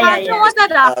 My yeah. husband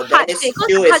wanted the heart Dennis shape because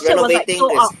Chiu the heart is shape was like renovating so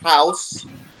his out. house.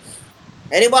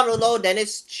 Anyone who know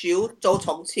Dennis Chiu, Zhou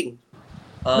Chongqing?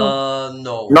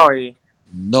 No.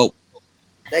 Nope.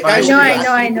 That But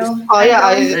guy I know. Oh yeah,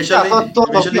 I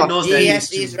Rachel knows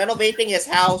he's renovating his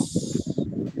house.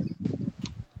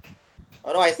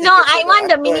 Oh, no, I think No, it's I in want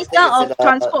the I think Minister it's of in,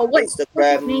 Transport. What's his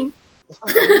Instagram. name?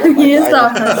 Minister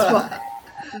of Transport.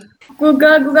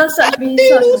 Google search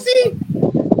Minister of Transport.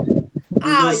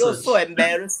 You're search. so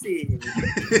embarrassing.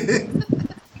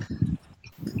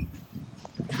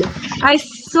 I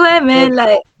swear, man,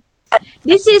 like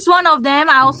this is one of them.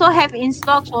 I also have in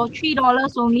stock for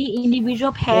 $3 only,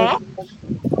 individual pair.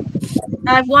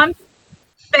 I have one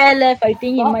pair left, I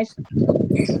think, in my stock.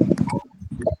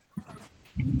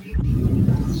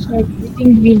 So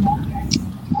everything green.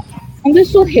 I'm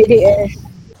just so headache.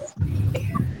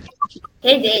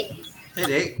 Headache.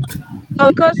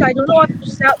 Because I don't know what to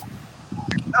sell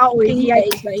out already.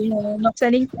 It's like, not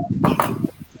selling.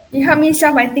 You help me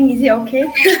sell my thing, is it okay?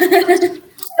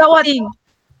 Sell what thing?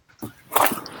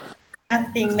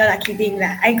 Nothing, no lah, kidding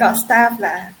lah. I got stuff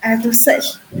lah. I have to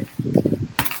search.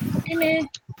 Hey, man.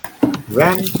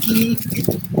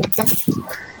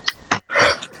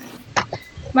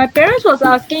 My parents was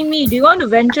asking me, do you want to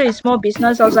venture in small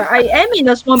business? I was like, I am in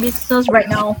a small business right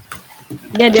now.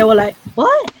 Then they were like,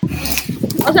 what?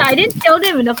 I was like, I didn't tell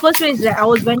them in the first place that I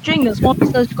was venturing in a small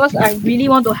business because I really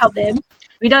want to help them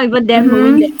without even them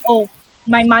knowing that,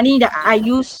 my money that I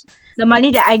use, the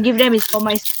money that I give them is for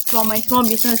my small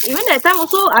business. Even that time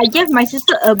also, I gave my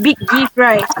sister a big gift,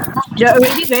 right? They're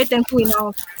already very thankful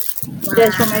enough.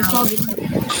 That's for my small business.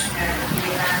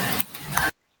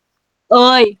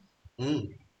 Oi.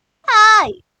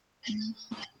 Hi.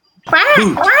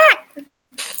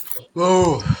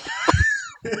 Oh.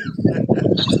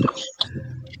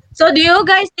 So do you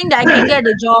guys think that I can get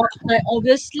the job? Like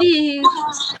obviously.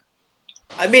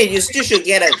 I mean, you still should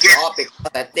get a job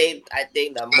because I think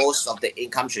the most of the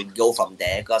income should go from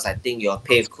there because I think your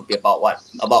pay could be about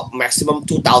maximum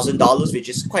 $2,000, which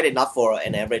is quite enough for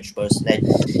an average person. And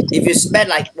if you spend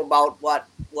like about what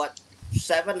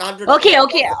 700. Okay.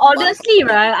 Honestly,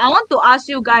 right, I want to ask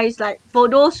you guys, like for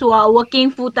those who are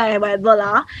working full time, whatever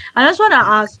lah. I just want to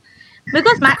ask,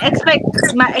 because my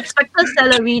expected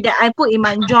salary that I put in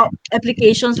my job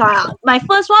applications my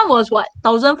first one was what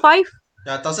 1,500,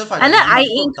 Yeah, 1,500. and then I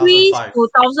increased to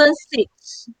 1,600,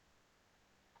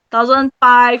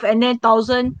 1,500, and then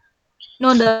 1,000.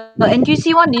 No, the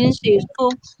NTUC one didn't say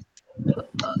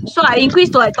so I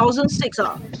increased to like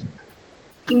 1,600.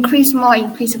 Increase more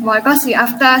because you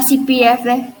after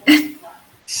CPF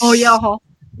Oh yeah, huh?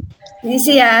 You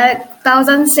see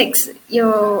 1,600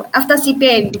 you after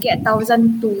CPF you get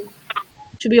 1,200.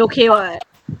 Should be okay, what?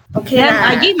 Okay Then lah.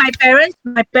 I give my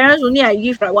parents only I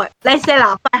give like what? Let's say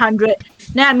 500.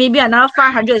 Then maybe another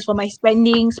 500 is for my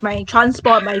spendings, my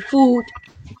transport, my food.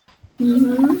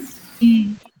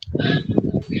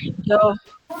 Yeah.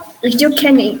 If you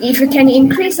can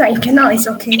increase, if cannot, it's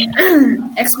okay.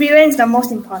 Experience the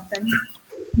most important.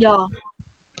 Yeah.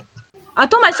 I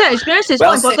told myself experience is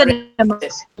Well more said, important than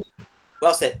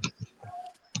Well said.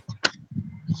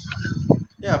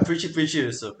 Yeah, preach it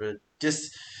also, bro.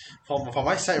 Just from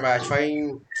my side, right,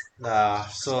 trying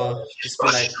so it's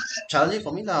been like challenging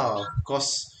for me now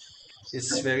because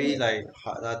it's very like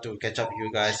hard to catch up with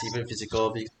you guys, even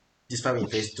physical. Despite in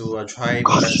phase 2, I try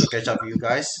my best to catch up with you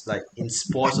guys, like in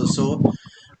sports also.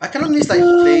 I kind of miss like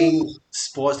playing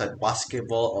sports like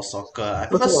basketball or soccer. I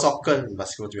prefer soccer and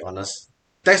basketball, to be honest.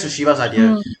 Thanks to Shiva's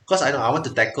idea, because I know I want to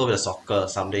tackle with soccer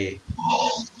someday.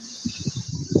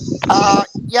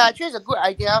 Yeah, actually it's a good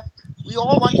idea. We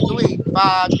all want to do it,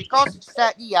 but because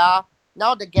sadly,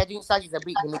 now the gathering size is a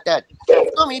bit limited.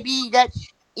 So maybe that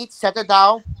it settled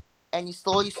down and you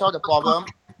slowly solve the problem.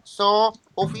 So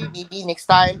hopefully maybe next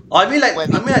time. I mean, let the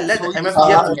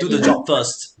MFDF do the job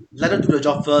first. Let them do the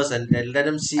job first, and then let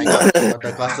them see what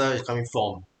the cluster is coming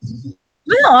from.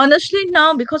 Well, honestly,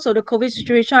 now because of the COVID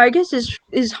situation, I guess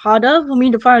it's harder for me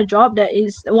to find a job that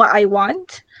is what I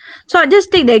want. So I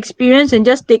just take the experience and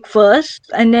just take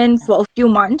first, and then for a few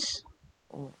months.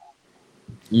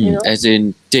 You know? As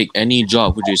in, take any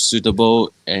job which is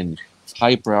suitable and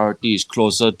high priority is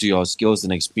closer to your skills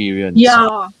and experience.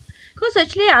 Yeah, because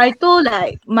actually I told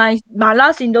like my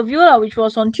last interview, which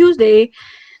was on Tuesday,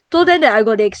 told them that I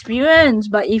got the experience.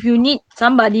 But if you need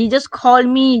somebody, just call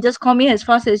me. Just call me as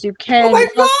fast as you can. Oh my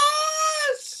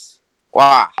gosh!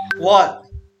 Wow. What?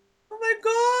 Oh my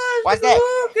gosh! What's that?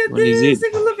 Look at What this! is it?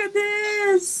 Take a look at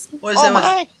this! What is Oh that?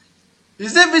 my!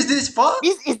 Is that Miss Denise Park?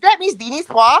 Is that Miss Denise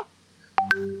Hua?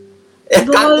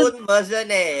 Cartoon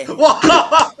version eh! Wow!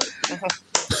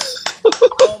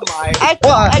 Oh my! That's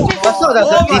not the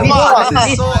Oh my Denise god! Park.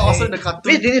 This is so awesome in the cartoon.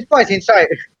 Miss Denise Park is inside.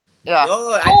 Yeah.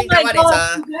 No, I think that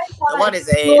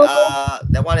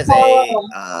one is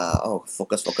oh,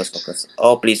 focus.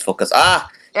 Oh, please focus. Yeah.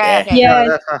 Yeah.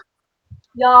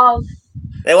 Yeah.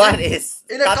 That one is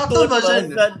In the cartoon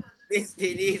version. Miss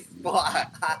Denise Park.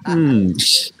 Actually,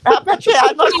 I'm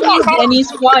not sure how Denise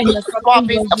Hua in the Hua cartoon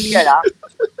face version. appeared.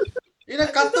 In the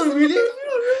cartoon, really?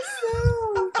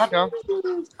 But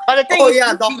the thing Oh is,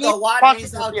 yeah, Denise Dr. Wan Hua is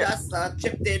face now appeared. just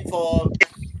chipped in for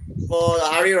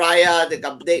Hari Raya to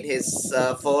update his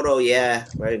photo. Yeah,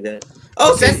 very good.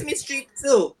 Oh, Okay. Sesame Street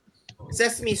 2.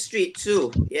 Sesame Street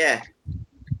 2. Yeah.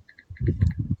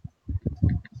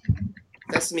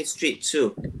 Sesame Street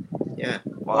 2. Yeah.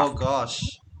 Oh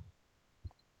gosh.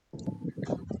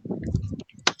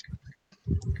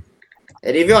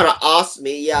 And if you wanna ask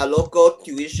me, yeah, local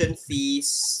tuition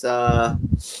fees, yeah,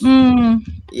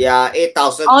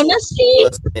 8,000. Honestly,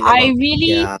 I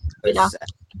really yeah. wait,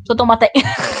 soto mata.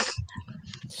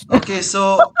 Okay,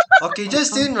 so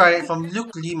just in right from Luke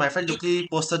Lee, my friend Luke Lee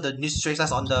posted the news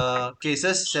traces on the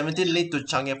cases. 17 linked to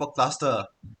Changi Airport cluster.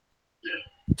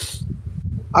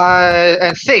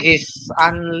 And 6 is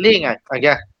unlinked, I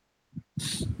guess.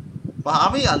 But how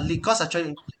many are linked? Cause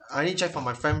I need to check from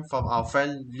our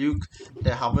friend Luke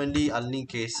that how many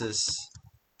unlinked cases.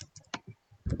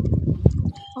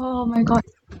 Oh my god.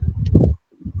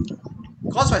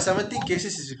 Cause my 17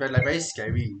 cases is very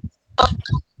scary.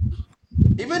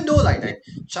 Even though like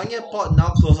Changi Airport now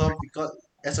closed down because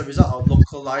as a result of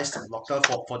localized lockdown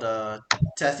for the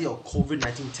testing of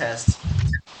COVID-19 test.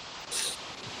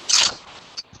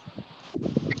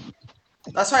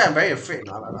 That's why I'm very afraid.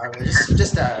 No? I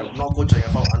just that I will not go Changi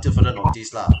Airport until further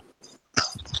notice lah.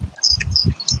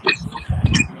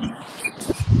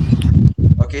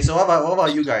 Okay, so what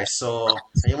about you guys? So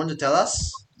anyone to tell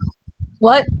us?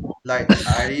 What? Like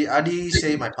I already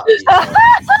say my part.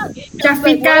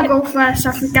 Shafika go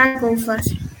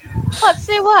first. What?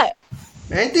 Say what?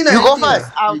 Anything You go anything,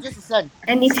 first. I'll just listen.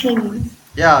 Anything.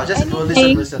 Yeah, just go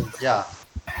listen. Yeah.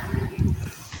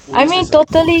 I mean, Listen.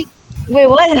 totally. Wait,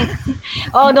 what?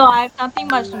 Oh no, I have nothing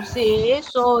much to say.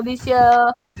 So this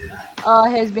year,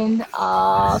 has been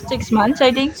 6 months.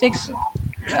 I think 6.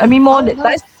 I mean, more than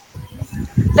let's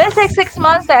say 6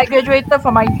 months that I graduated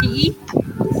from ITE.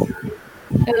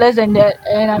 Less than that,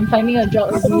 and I'm finding a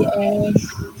job already. And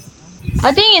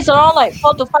I think it's around like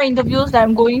 4 to 5 interviews that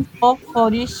I'm going for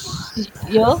this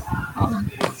year.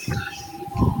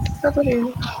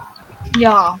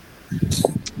 Yeah.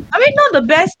 I mean, not the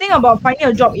best thing about finding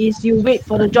a job is you wait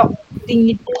for the job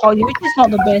thing to call you, which is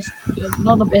not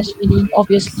the best feeling,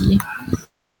 obviously.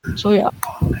 So yeah.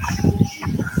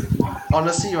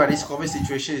 Honestly, right, this COVID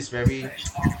situation is very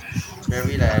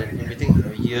like waiting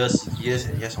years and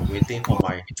years of waiting for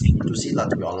my to see lah,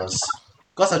 to be honest.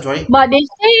 Because I'm joining. But they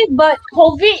say,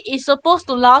 COVID is supposed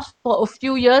to last for a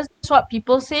few years. That's what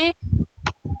people say.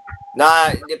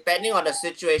 Nah, depending on the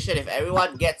situation, if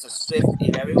everyone gets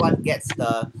if everyone gets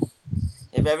the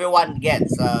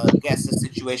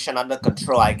situation under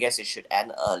control, I guess it should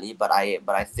end early. But I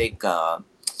think I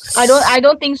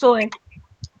don't think so.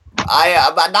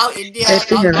 but now India's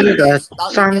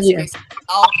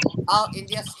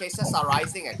cases are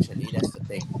rising. Actually, that's the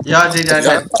thing. Yeah,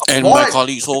 and my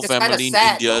colleagues' whole family in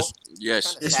India.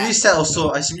 Yes, it's really sad.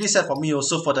 Also, it's really sad for me.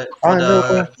 Also, for the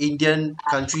Indian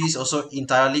countries also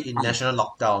entirely in national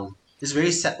lockdown. It's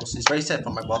very sad. Also, it's very sad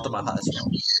from my bottom of my heart as well.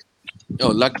 Oh,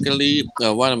 luckily,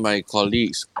 one of my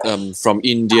colleagues from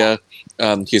India,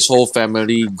 his whole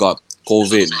family got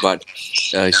COVID, but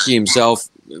he himself,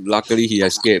 luckily, he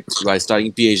escaped by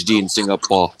studying PhD in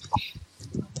Singapore.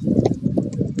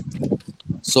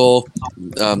 So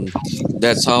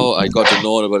that's how I got to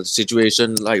know about the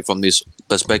situation, like from this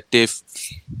perspective,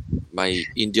 my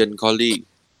Indian colleague.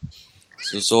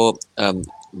 So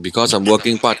because I'm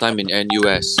working part-time in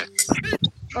NUS.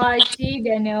 Oh, I see,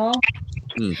 Daniel.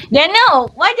 Daniel,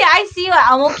 why did I see you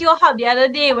at Ang Mo Kio Hub the other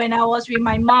day when I was with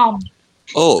my mom?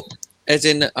 Oh, as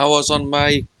in I was on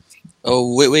my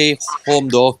way home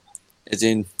though, as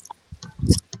in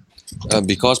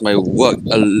because my work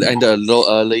ended a little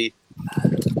early.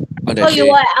 Oh,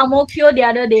 you were at Ang Mo Kio the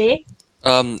other day?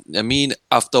 I mean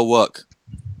after work.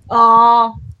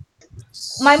 Oh.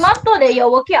 My mom thought that you're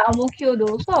working at Ang Mo Kio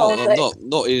though. So I was like...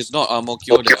 No, it's not Ang Mo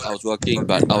Kio that I was working,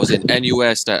 but I was in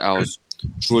NUS that I was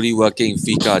truly working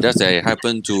Fika. That's that I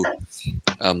happened to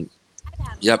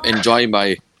enjoy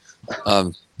my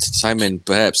time and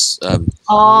perhaps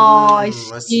I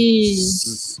see.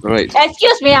 Right.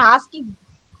 Excuse me, I'm asking.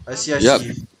 I see.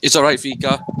 It's alright,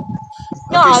 Fika.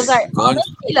 No, I was like,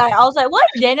 honestly, I was like, what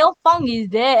Daniel Fang is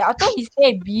there? I thought he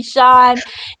stayed at Bishan.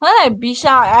 When like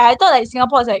Bishan, I thought like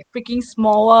Singapore is like freaking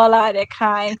smaller, like that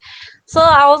kind. So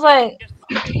I was like,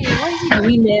 okay, what is he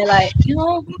doing there? Like, you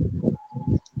know?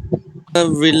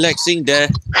 Relaxing there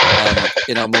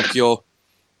in Ang Mo Kio.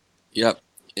 Yep.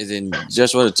 As in,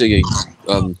 just want to take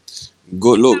a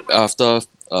good look after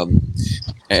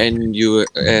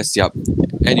NUS. Yep.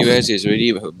 NUS is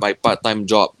really my part-time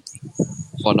job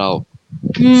for now.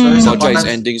 So project is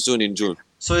ending soon in June.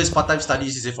 So it's part-time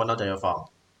studies, is it, for now that you're found?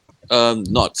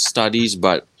 Not studies,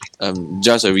 but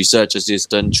just a research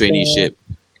assistant traineeship.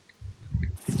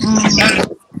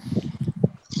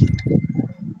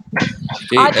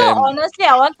 Okay, I thought honestly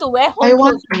I want to wear home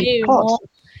clothes today, you know.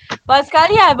 But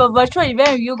sekali I have a virtual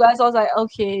event with you guys. I was like,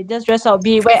 okay, just dress up,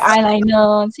 wear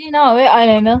eyeliner. See, now I wear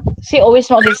eyeliner. See, always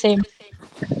not the same.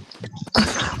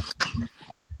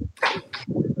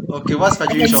 Okay, what's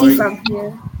Fajri I can see showing? from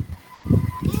here.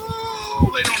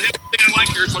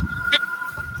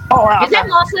 Is that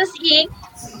Monsters Inc?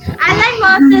 I like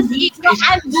Monsters Inc.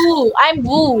 No, I'm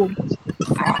Boo.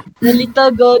 The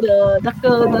little girl, the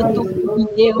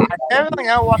two.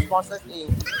 Everyone watch Monsters Inc.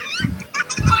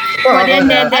 But then.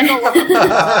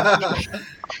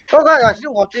 So guys are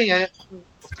still watching,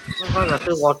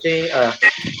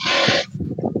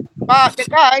 But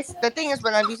guys, the thing is,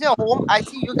 when I visit home, I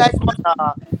see you guys watch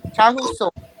childhood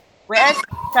show. Whereas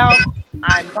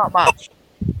I'm not much.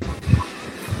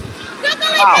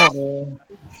 Wow.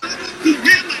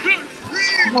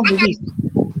 Oh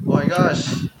my gosh.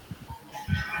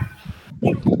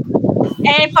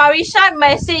 And Farisha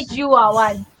message you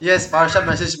one. Yes, Farisha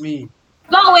messaged me.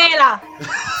 Go away lah.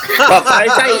 But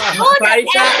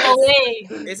Farisha away.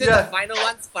 Is it the final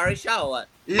ones, Farisha, or what?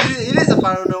 It is the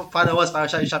final ones.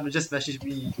 Farisha Isham just messaged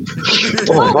me.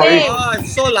 Go away. Oh, I'm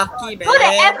so lucky, man. Go the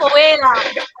F away lah.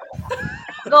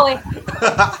 Go away.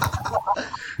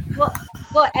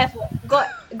 Go F.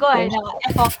 Go and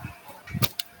F off.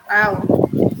 Wow.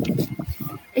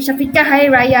 It's Shafika Hari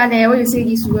Raya there. Why you say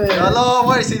this word? Hello,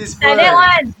 why you say this word? Like that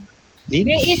one.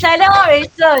 It's like that one,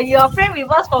 Rachel. You're a friend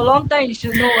with us for a long time. You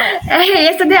should know what.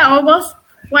 Hey, yesterday I almost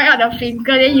wipe out the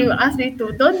finger. Then you asked me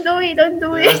to don't do it.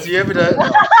 Yes, you have the.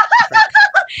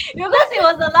 Because it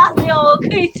was the last day of 可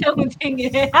以讲听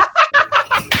耶。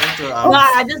No,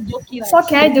 I just joking. So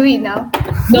can I do it now?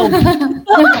 No.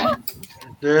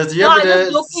 There's the No, I just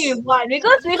evidence. joking with one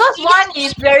because one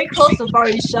is very close to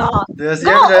Farisha. There's the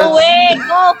Go evidence. away,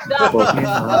 go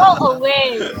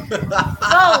away,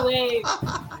 go away,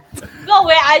 go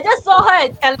away. I just saw her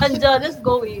at Challenger. Just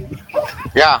go away.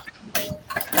 Yeah.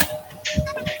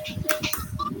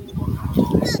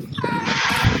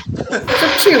 So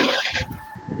cute.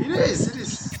 It is.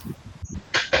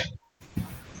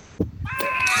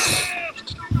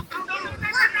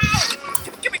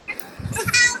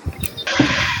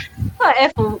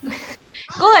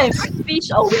 Go and fish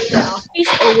away now.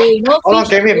 Fish away. No Hold on,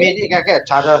 fish give me a away. minute. I get a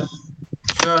charger.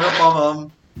 Sure, no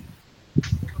problem.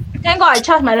 Thank God I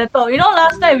charged my laptop. You know,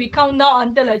 last night we count down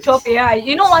until like 12 a.m.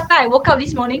 You know what time I woke up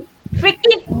this morning?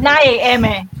 Freaking 9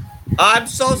 a.m. I'm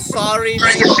so sorry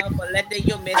for letting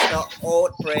you miss the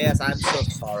old prayers. I'm so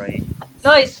sorry.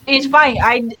 No, it's fine.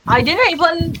 I didn't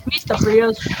even miss the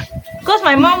prayers because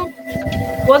my mom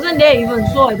wasn't there even,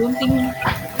 so I don't think.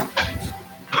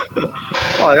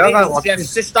 Oh, you guys You have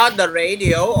switched on the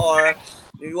radio or?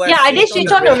 Yeah, I did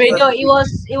switch on the radio. It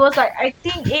was like I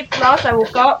think 8+. I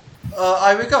woke up.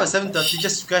 I wake up at 7:30.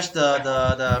 Just scratch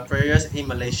the prayers in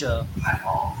Malaysia.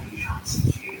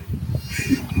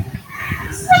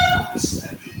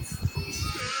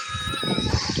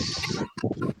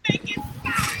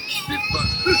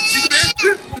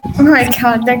 Oh my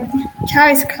god, that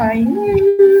child is crying.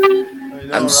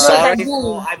 I know,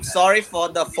 I'm right? sorry for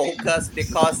the focus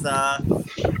because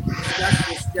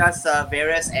it's just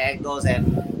various angles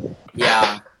and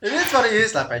yeah. It is what it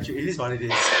is, like Patrick. It is what it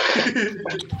is.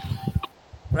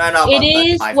 Right now, It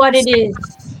is what it is.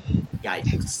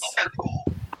 Yikes!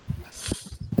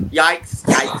 Yikes!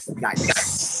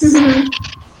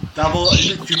 Double,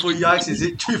 is it triple yikes? Is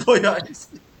it triple yikes?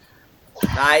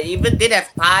 I even didn't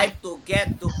have time to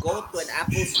go to an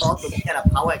Apple store to get a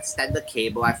power extender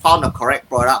cable. I found the correct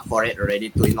product for it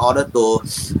already in order to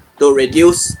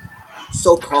reduce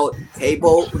so-called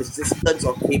cable resistance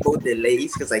or cable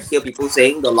delays, because I hear people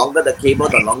saying the longer the cable,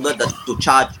 the longer to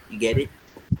charge. You get it?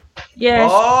 Yes.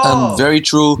 Oh, Very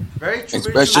true, very true.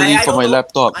 especially I for don't my know.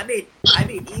 laptop. I mean,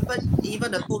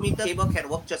 even the 2-meter cable can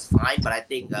work just fine. But I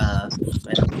think when I'm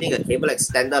putting a cable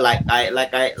extender, like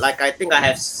I think I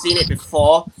have seen it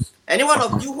before. Anyone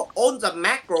of you who owns a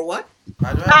Mac or what?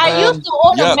 I used to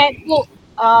own yeah. a MacBook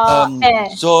Air.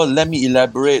 So let me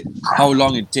elaborate how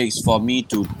long it takes for me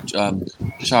to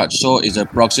charge. So it's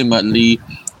approximately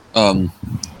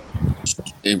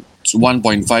it's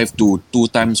 1.5 to 2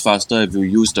 times faster if you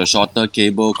use the shorter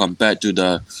cable compared to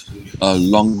the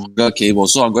longer cable.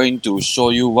 So I'm going to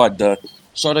show you what the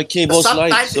shorter cable's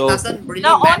Sometimes like. So it doesn't really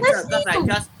No, matter honestly,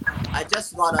 because I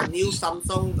just got a new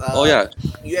Samsung oh yeah,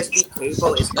 USB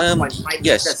cable. It's 1.5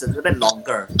 yes. meters, a little bit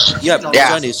longer. yeah, this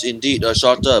one is indeed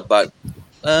shorter, but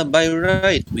by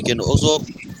right we can also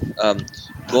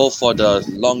go for the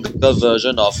longer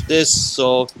version of this.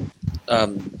 So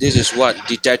this is what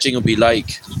detaching will be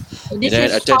like. This then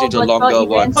is attach how it to virtual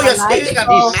longer events Oh, are you're like. stating a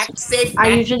So MagSafe. I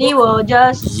usually will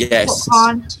just Yes. put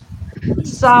on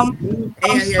some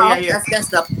Yeah. That's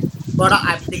the product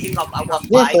I'm thinking of. I was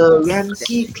There's buying. the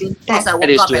Ramsey Clean Tech. Because I woke That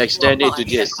is up to at 2 extend it o'clock, to I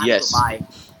didn't have this, time yes. to buy.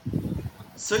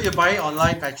 So you're buying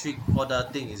online, Patrick, for the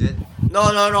thing, is it? No,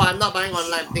 I'm not buying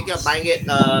online. I'm thinking of buying it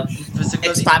Physically?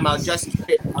 next time. I'll just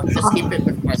keep it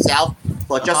with myself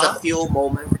for just a few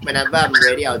moments. Whenever I'm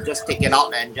ready, I'll just take it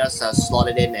out and just slot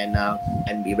it in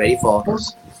and be ready for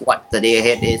what the day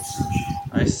ahead is.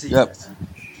 I see. Yep.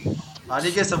 I need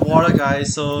to get some water,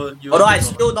 guys. So you. Although I'm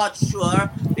still not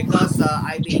sure because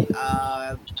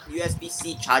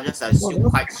USB-C chargers are still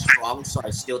quite strong, so I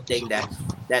still think that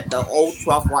the old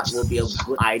 12 watt will be a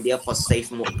good idea for safe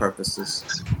mode purposes.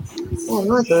 Oh,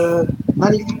 not the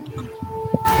money.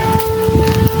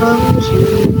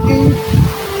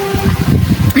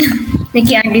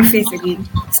 Making angry face again.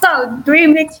 Stop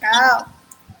doing make child.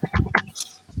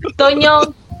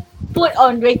 Tonyo, put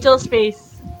on Rachel's face.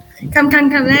 Come,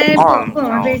 let put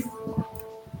on my face.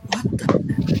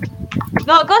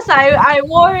 No, because I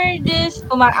wore this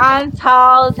to my aunt's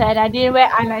house and I didn't wear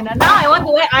eyeliner. Now I want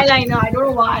to wear eyeliner. I don't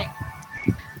know why.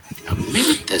 A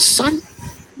minute, the sun.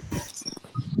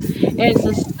 It's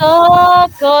a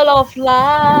circle of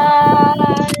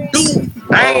life.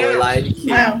 Oh, like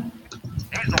Wow.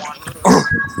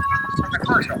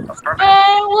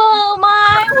 And will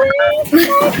my wings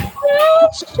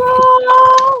make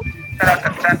strong?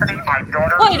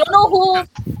 Oh, you don't know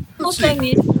who sang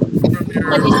this?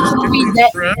 But this movie is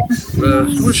that.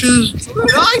 Wishes.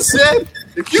 I said,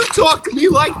 if you talk to me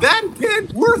like that again,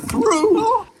 we're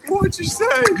through. What'd you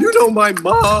say? You know my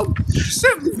mom. She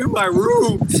sent me to my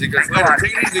room. She goes,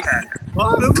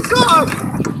 Bottom up.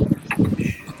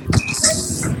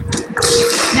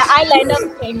 The eyeliner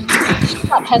thing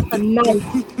has a knife.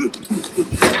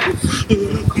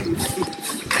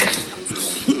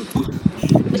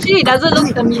 Actually, it doesn't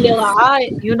look familiar.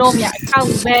 You know me, I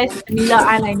can't wear similar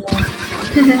eyeliner.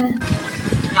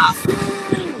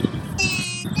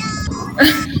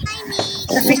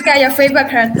 Rafika, your favorite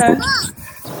character?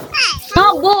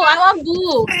 No, Boo, I want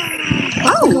Boo.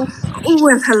 Oh,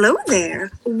 well, hello there.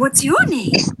 What's your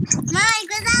name?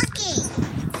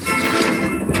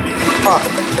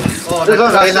 Oh, This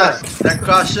one very Crusher. That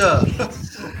Crusher.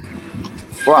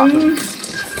 Wow.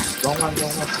 Wrong one.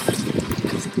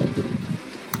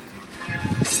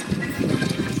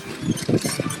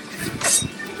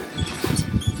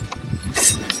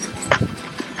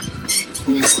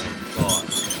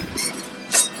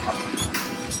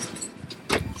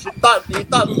 He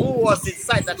thought who was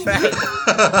inside the trash.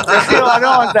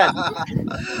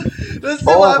 Let's see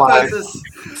Oh what my.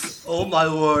 happens. Oh my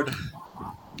word.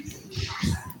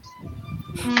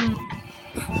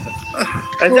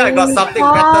 And then I got something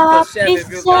better to share with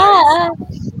you guys.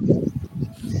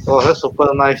 Oh, that's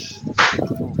super nice.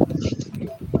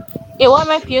 Hey, why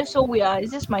am I feeling so weird?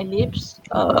 Is this my lips?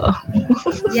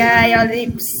 Yeah, your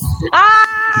lips.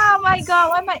 Ah, my God,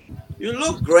 why am I? You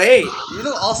look great. You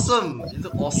look awesome. You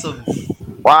look awesome.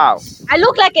 Wow. I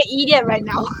look like an idiot right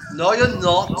now. No, you're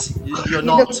not. You're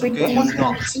not. Okay, you're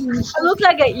not. I look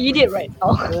like an idiot right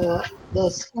now. The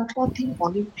Singapore team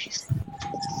Olympics.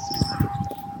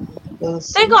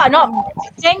 Thank God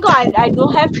I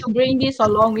don't have to bring this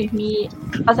along with me,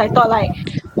 because I thought like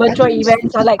virtual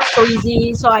events are like so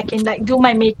easy, so I can like do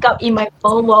my makeup in my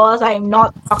phone whilst I'm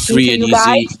not talking Free to and you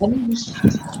guys.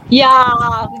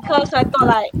 Yeah, because I thought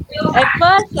like at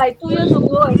first like 2 years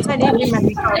ago I didn't bring my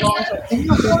makeup along.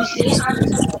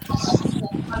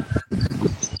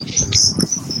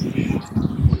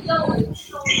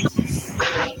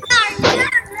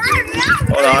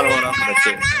 Hold on. Let's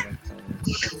see.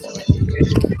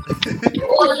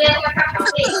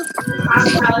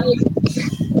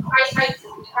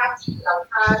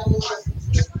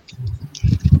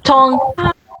 Tong.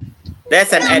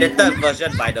 There's an edited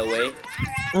version, by the way.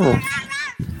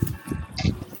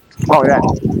 Oh yeah.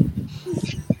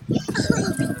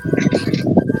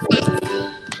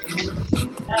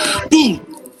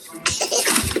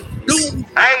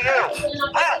 Hey, you!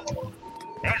 Oh!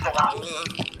 He's the one.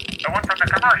 The one from the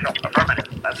commercial. Affirmative.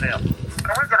 That's him.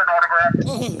 Can we get an autograph? If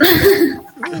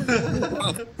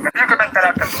you can make that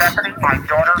up to Stephanie, my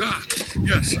daughter.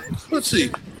 Yes. Let's see.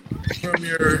 From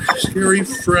your scary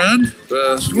friend.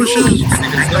 Best wishes.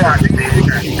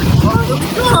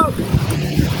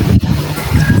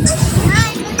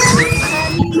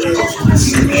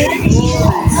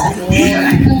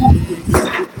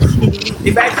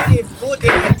 Eventually, it's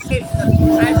good.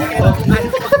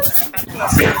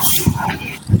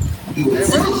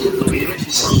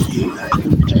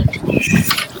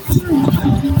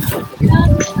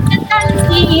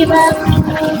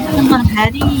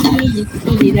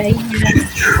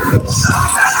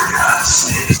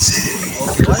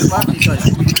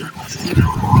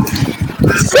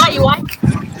 What you want?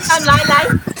 Come lie.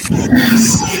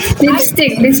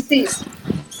 Lipstick.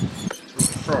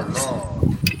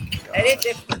 Any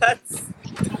difference?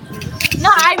 No,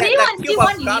 I really The want to see cube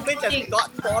one of garbage has lipstick. got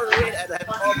more red and I have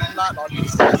more blood on it.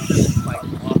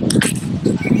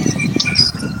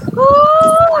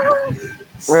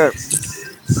 Ooh,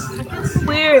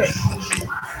 weird.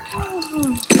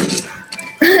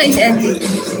 It's ending.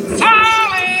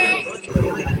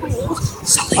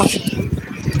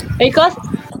 Because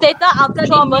later after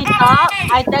the makeup,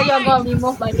 I tell you I'm gonna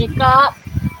remove my makeup.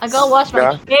 I'm gonna wash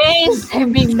my face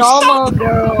and be normal,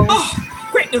 girl.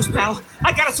 Great news, pal.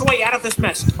 I got us a way out of this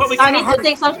mess. But we I need to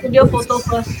take some studio photo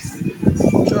first.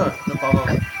 Sure, no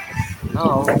problem.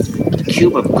 Oh, the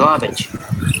cube of garbage.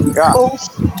 Yeah.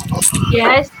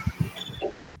 Yes.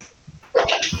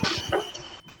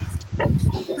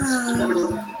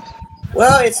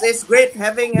 Well, it's great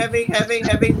having to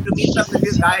meet up with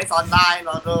you guys online.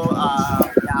 Although,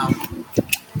 yeah.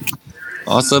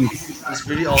 Awesome. It's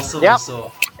really awesome. Yep.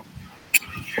 Also,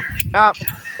 Yeah,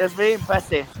 it's very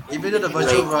impressive. even though the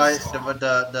virtual ride,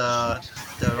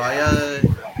 the Raya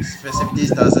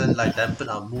festivities doesn't like dampen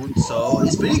our mood, so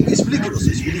it's really good. Also,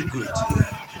 it's really good.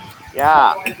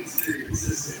 Yeah.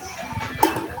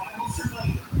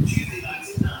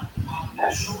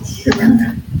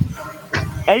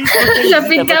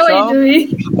 Rafika, what are you doing?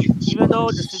 Even though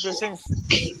the situation is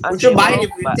Would you mind unstable, if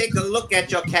you but- take a look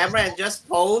at your camera and just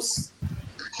pose?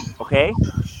 okay.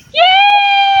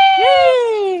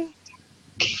 Yay!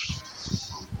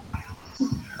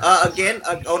 Again.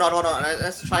 Hold on.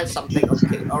 Let's try something.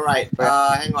 Okay. All right.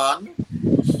 Hang on.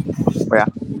 Yeah.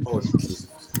 Oh, Jesus.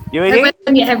 You ready?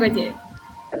 Everything.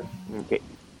 Okay.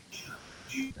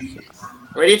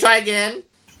 Ready? Try again.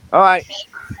 All right.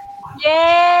 Yay!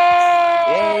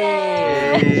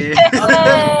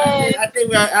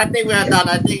 I think we are done.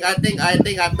 I think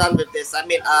I'm done with this. I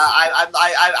mean,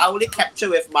 I only capture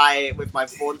with my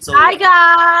phone. So Hi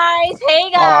guys!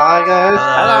 Hey Hi guys!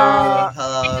 guys.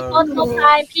 Hello. One more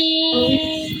time,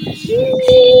 please.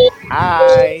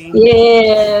 Hi.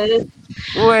 Yes.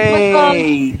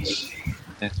 Wait.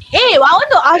 Hey, I want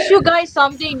to ask you guys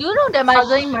something. Do you know that my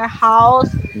mother in my house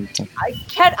I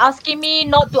kept asking me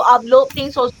not to upload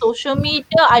things on social media?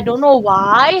 I don't know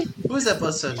why. Who's that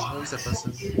person? Who's that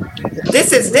person?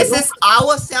 this is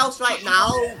ourselves right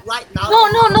now. Right now. No.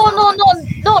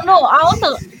 I want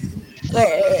to.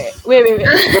 Wait.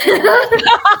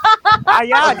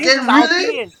 Yeah, this Again, is our really?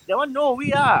 audience. They want to know who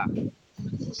we are.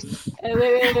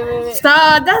 Wait.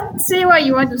 Stop. Don't say what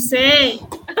you want to say.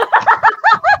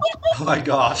 Oh my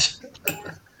gosh.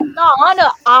 No, I want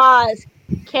to ask.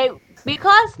 Okay,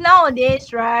 because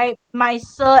nowadays, right, my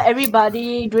sir,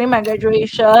 everybody during my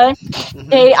graduation,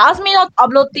 they ask me not to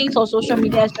upload things on social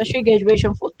media, especially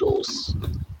graduation photos.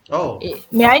 Oh.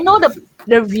 May I know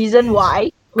the reason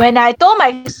why? When I told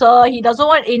my sir he doesn't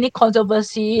want any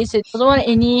controversies, he doesn't want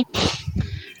any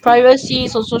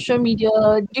privacies on social media.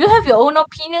 Do you have your own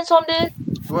opinions on this?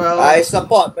 Well, I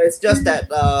support, but it's just that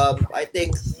I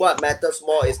think what matters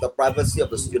more is the privacy of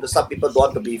the students. Some people don't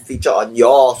want to be featured on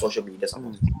your social media.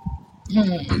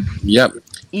 Yep.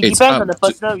 It It's depends up on the to-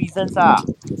 personal reasons. Some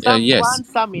yes. want,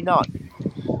 some may not.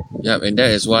 Yep, and that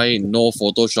is why no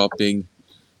photoshopping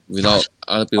without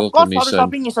other people's Of course, permission.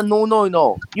 photoshopping is a no-no, you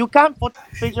know. You can't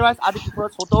plagiarize other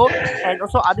people's photo and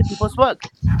also other people's work.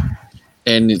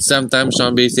 And it's sometimes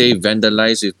Sean Bay say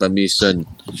vandalize with permission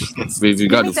with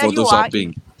regard to Let me tell you,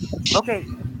 photoshopping. Okay,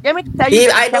 let me tell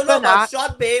you. I don't know happened, about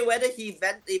Sean Bay whether he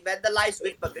vandalized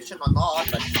with permission or not.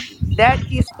 But that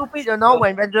is stupid, you know,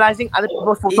 when vandalizing other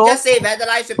people's he photos. just say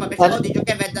vandalized with permission. Or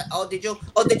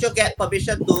did you get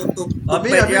permission to I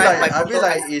mean like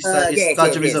it's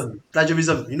plagiarism.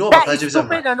 Plagiarism. You know about That is plagiarism,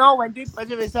 stupid, right? you know, when doing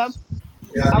plagiarism.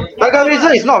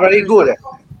 Plagiarism is not very good.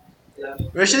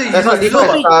 Actually, That's not you know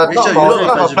about not Rachel, you know for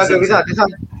about plagiarism. plagiarism.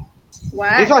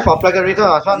 What? This one is for plagiarism. This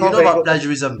one You not know very about good.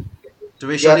 plagiarism. To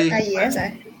Rachel. Yes,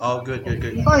 I. Oh, good.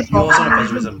 You also know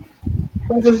plagiarism.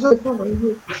 Plagiarism is not very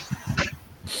good.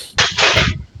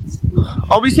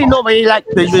 Obviously, nobody like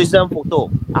plagiarism photo.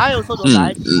 I also don't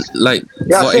like. Like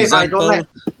Yeah, for same, I don't example, like.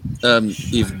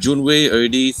 if Junwei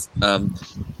already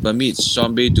permits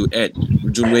Sean Bay to add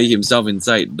Junwei himself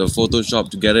inside the Photoshop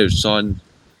together with Sean,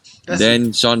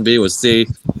 then Sean Bay will say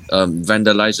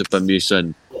vandalize with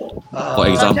permission. For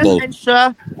example. Just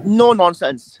ensure no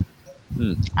nonsense.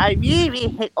 Hmm. I really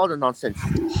hate all the nonsense.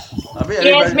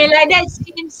 Yes, me like that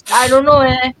since I don't know.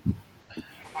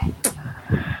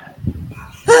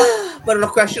 But on the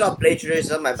question of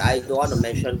plagiarism, I don't want to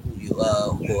mention who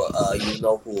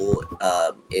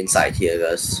inside here,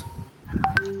 guys.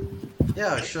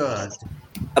 Yeah, sure.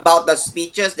 About the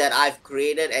speeches that I've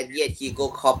created, and yet he go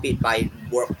copied my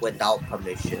work without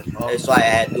permission. That's why I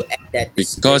had to add that.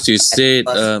 Because you said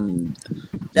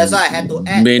That's why I had to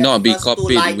add may that not be first two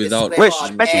copied line without disclaimer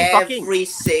on permission. every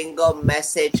single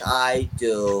message I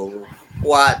do.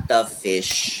 What the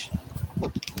fish?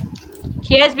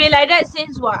 He has been like that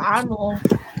since what? I don't know.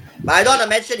 But I don't want to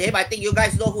mention him. I think you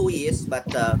guys know who he is, but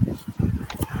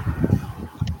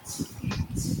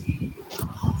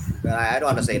I don't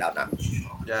want to say it out now.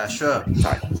 Yeah, sure.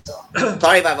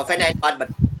 Sorry if I've offended anyone, but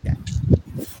yeah.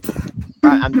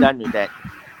 I'm done with that.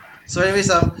 So anyways,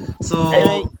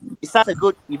 Anyway, it's such a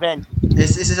good event.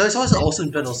 It's always an awesome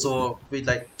event also. We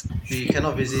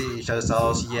cannot visit each other's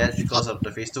house yet because of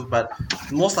the phase 2, but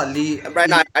most likely Right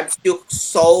now, I'm still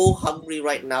so hungry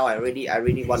right now. I really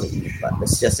want to eat, but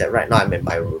it's just that right now I'm in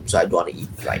my room, so I don't want to eat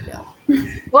right now.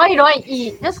 Why you don't want to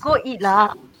eat? Just go eat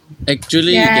lah.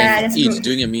 Actually, Yeah, you can that's eat good.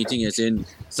 during a meeting, as in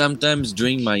sometimes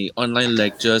during my online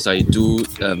lectures, I do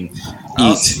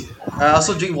eat. I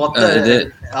also drink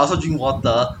water. I also drink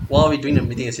water while we're doing the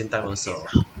meeting at the same time also.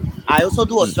 I also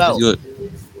do as well. Good.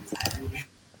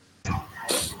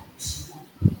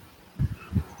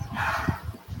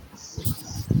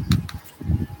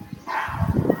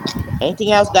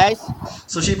 Anything else, guys?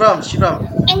 So Shibram.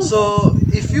 So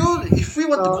if we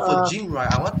want to go for gym,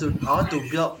 right? I want to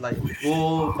build like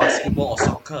go basketball or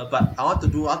soccer, but I want to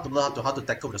learn how to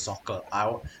tackle the soccer.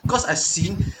 Because I've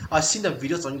seen the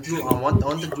videos on YouTube. I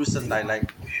want to do some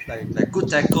like good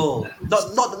tackle,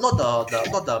 not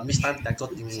the mistimed tackle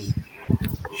thingy.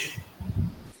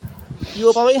 you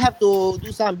will probably have to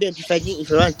do some bit of defending if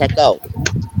you want to tackle.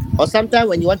 Or sometimes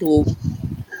when you want to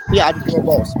clear other people's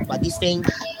balls. But this thing,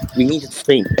 we need to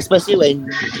think. Especially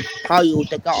when how you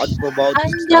take out other people's balls.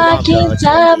 Anda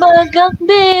kita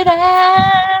bergembira.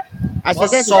 I What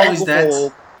suggest song you is go that?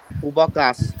 for football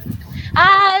class.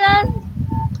 Alan,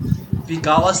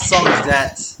 Pika, what song is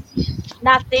that?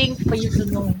 nothing for you to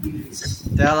know.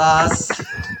 Tell us.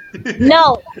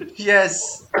 No.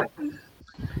 Yes.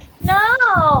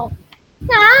 No.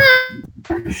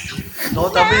 No,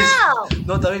 tell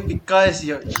me Pika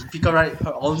Pika write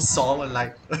her own song and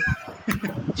like.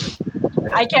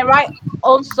 I can write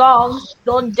own songs.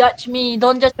 Don't judge me.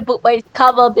 Don't judge the book by its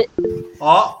cover.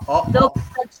 Oh. Don't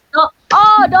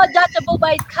judge the book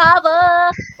by its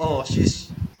cover. Oh,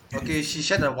 she's okay. She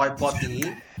shared a whiteboard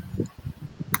thingy.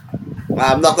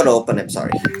 I'm not gonna open it.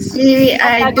 Sorry.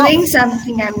 I'm doing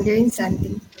something.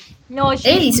 No,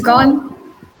 It's gone.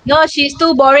 No, she's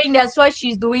too boring. That's why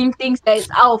she's doing things that is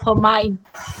out of her mind.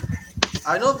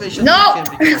 I know Rachel No. can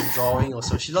become drawing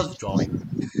also. She loves drawing.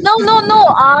 No.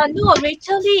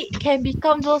 Rachel Lee can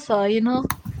become those,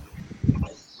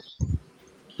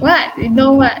 What? You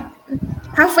know what?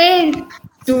 Halfway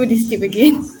do this tip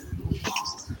again.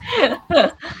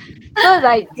 So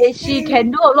like she can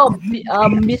do a lot of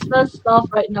business stuff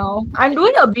right now. I'm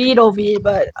doing a bit of it,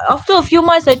 but after a few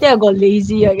months, I think I got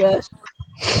lazy. I guess.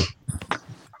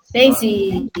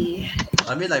 Lazy.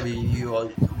 I mean, like we do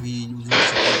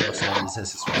support your small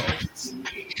business as well.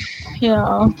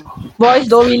 Yeah, boys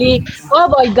don't really. What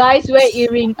about guys wear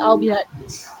earrings? I'll be like,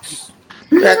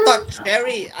 I thought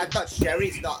Sherry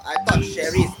is not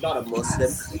a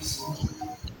Muslim.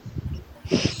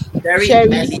 Sherry.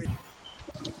 Sherry.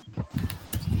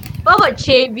 What about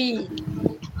Chevy?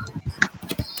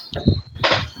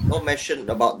 Don't mention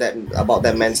about that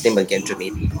man's name again to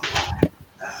me.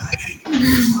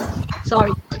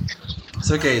 Sorry. It's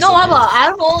okay. No, what about, I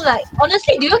don't know, like,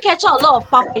 honestly, do you catch out a lot of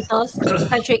puff fighters,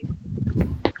 Patrick?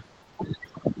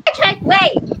 Patrick,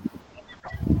 wait!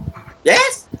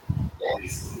 Yes?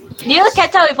 Do you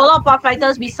catch out with a lot of puff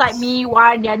fighters beside me,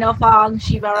 Warren, Daniel Fang,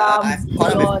 Shivaram,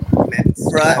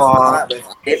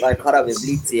 I've caught up with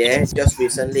Leeds, yeah. Just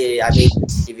recently, I mean,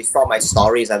 if you saw my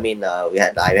stories, I mean, I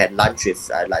had lunch with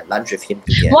him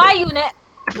together. Why you ne?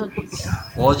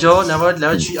 Wojo never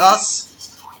treat us.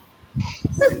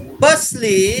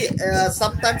 Firstly,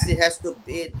 sometimes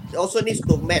it also needs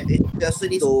to match. It also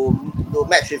needs to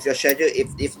match with your schedule.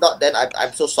 If not, then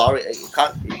I'm so sorry. You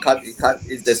can't.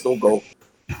 There's no go.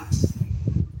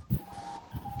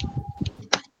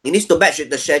 It needs to match with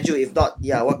the schedule. If not,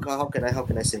 yeah. How can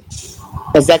I say?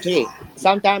 Exactly.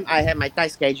 Sometimes I have my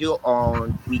tight schedule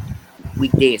on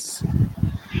weekdays.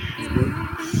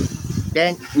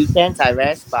 Then weekends I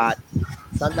rest, but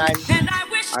sometimes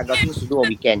I got things to do on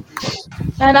weekend.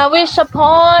 And I wish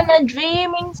upon a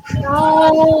dreaming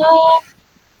star.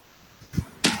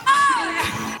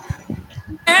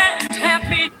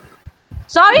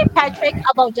 Sorry, Patrick,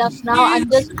 about just now. I'm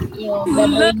just,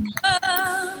 memorizing.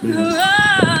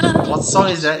 What song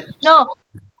is that? No.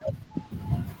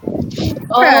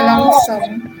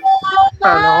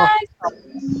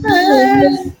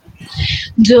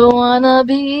 Don't wanna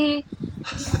be.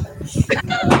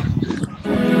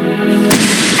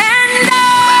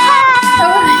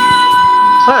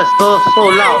 That's so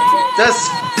loud. That's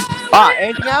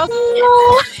anything else?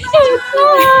 Look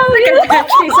at that.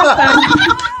 She's so funny.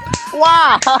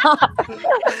 Wow.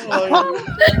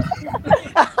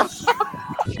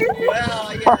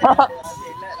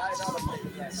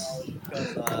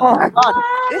 Oh my god.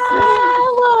 I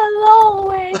will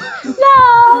always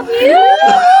love you.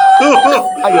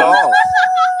 Ayo.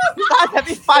 You guys have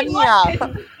been funny,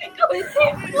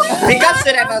 Pika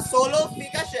should have a solo.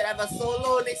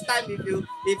 Next time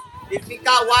if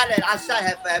Pika one and Asha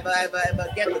have ever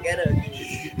get together.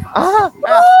 Hey,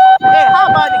 how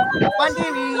about one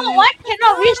day we? No, why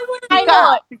cannot reach my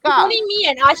note? It's only me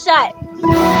and Ashad.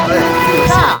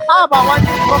 Yeah, how about one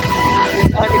day we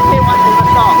play one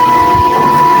favorite song?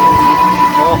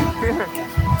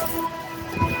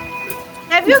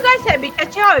 Have you guys had been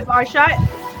catching up with Arshad?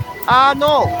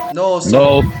 No. No.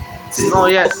 Oh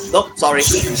yes. Nope, sorry.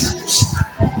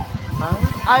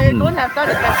 I don't have time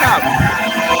to catch up.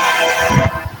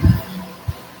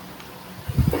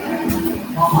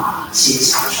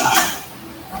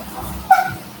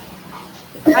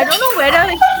 I don't know whether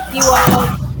he was.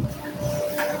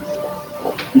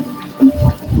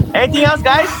 Anything else,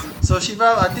 guys? So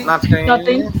Shiva, I think Nothing.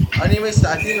 Anyways,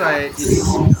 I think I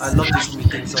love this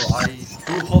meeting. So I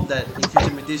do hope that in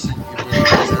future meetings, if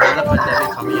there's another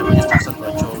pandemic coming up, we just do some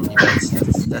virtual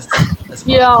events. That's fun.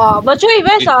 Yeah, virtual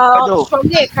events are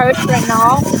strongly encouraged right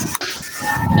now.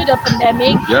 to the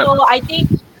pandemic. Yep. So I think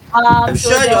I'm so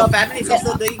sure your the family is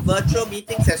also doing virtual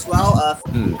meetings as well.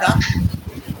 Fika.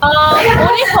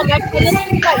 only for my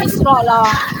parents side is not lah.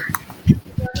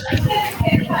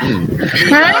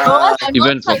 Uh,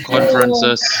 Even for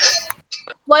conferences.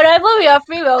 Wherever we are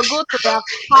free, we'll go to their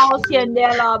house here and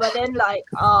there lah. But then like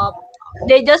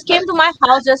they just came to my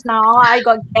house just now. I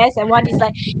got guests and one is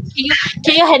like,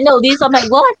 can you handle this? I'm like,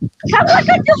 what? Why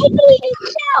can't you handle it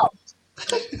yourself?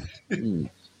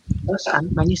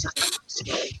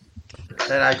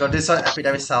 Then I got this one,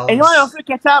 Epidemic Sounds. Anyone also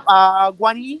catch up?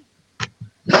 Guan Yi?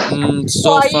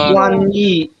 So far, Guan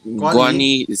Yi. Guan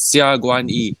Yi, Xia Guan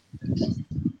Yi.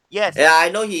 Yes. yeah, I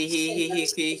know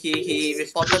he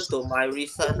responded to my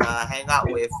recent hangout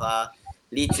with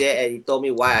Li Jie, and he told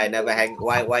me why I never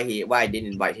why I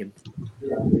didn't invite him.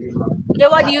 Then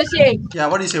what do you say? Yeah,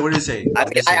 what do you say? What do you say?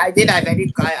 I didn't have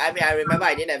any. I remember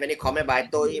I didn't have any comment, but I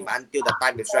told him until the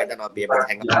time is right, then I'll be able to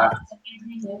hang out.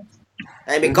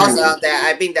 And because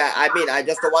I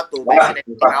just don't want to mention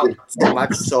anything out so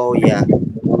much. So yeah.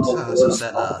 So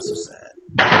sad, so sad.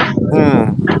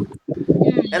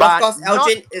 And But of course, not-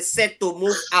 Elgin is set to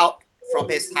move out from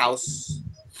his house.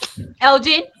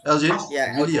 Elgin? Elgin?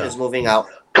 Yeah, Really, Elgin is moving out.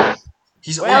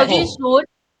 He's Well, all Elgin home. soon.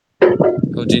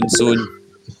 Elgin soon.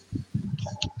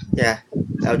 Yeah,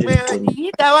 Elgin Wait, is soon. did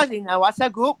he tell us in a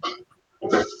WhatsApp group?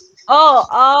 Oh,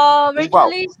 Wow. Rachel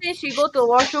Lee said she go to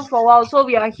washroom for a while, so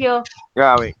we are here.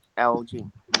 Yeah, wait.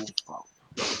 Elgin.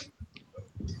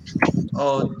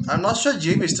 Oh, I'm not sure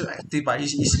Javier is still active, but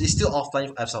he's still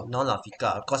offline as of now, Fika.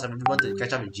 Of course, I really want to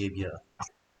catch up with Javier.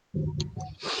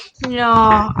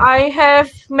 Yeah, I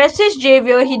have messaged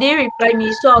Javier. He didn't reply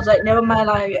me, so I was like, never mind.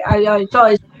 Like, I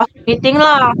thought it's a meeting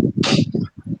lah.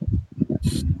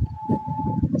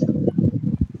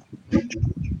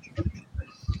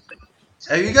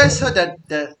 Have you guys heard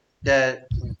that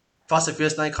Fast and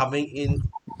Furious 9 coming in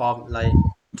from like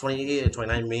 28 and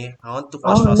 29 May? I want to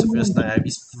watch Fast and Furious 9.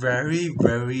 It's very,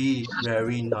 very,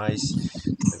 very nice.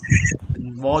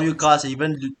 More you guys,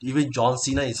 even John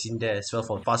Cena is in there as well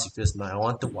for Fast and Furious 9. I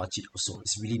want to watch it also.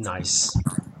 It's really nice.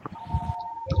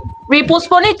 We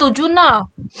postpone it to June lah.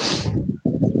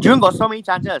 June got so many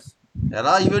chances. Yeah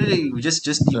lah, even if we just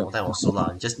need more time also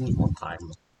lah. Just need more time.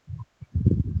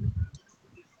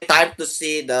 Time to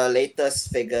see the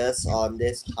latest figures on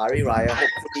this Hari Raya.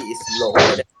 Hopefully, it's lower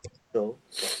than so.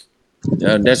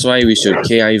 That's why we should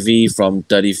KIV from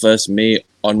 31st May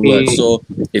onwards. So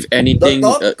if anything,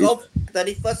 Don't go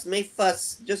 31st May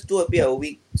first. Just do a bit a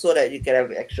week so that you can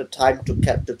have extra time to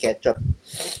catch up.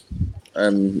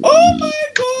 Oh my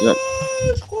Yep.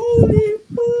 gosh! Holy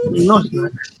No, it's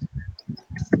not.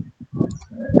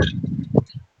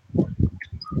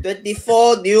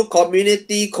 24 new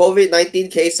community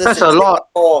COVID-19 cases. That's in a lot.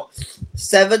 Singapore.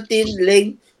 17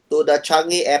 linked to the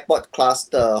Changi Airport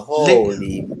cluster.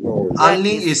 Holy moly.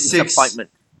 Unlink is 6. Disappointment.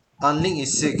 Unlink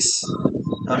is 6.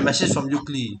 A message from Luke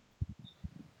Lee.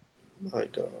 My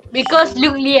God. Because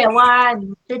Luke Lee and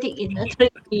one sitting in the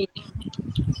tree.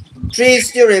 3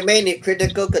 still remain in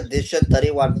critical condition.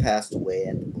 31 passed away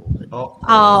at the moment.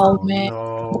 Oh, man.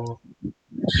 No.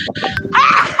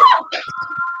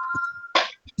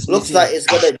 Looks like it's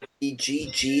gonna be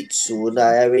GG soon.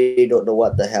 I really don't know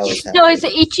what the hell is No, happening. it's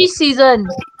an itchy season.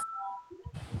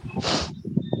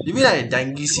 You mean like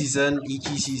dengue season,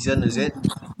 itchy season, is it?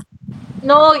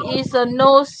 No, it's a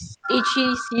nose itchy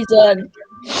season.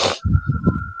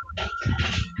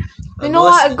 You know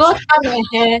what? I go cut my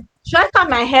hair. Should I cut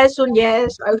my hair soon?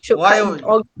 Yes, I should. Why cut would- it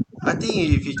all. I think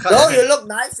if you cut No, your you hair, look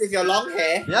nice with your long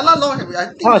hair. yeah, lah, long hair. I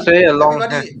think How to say a long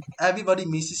everybody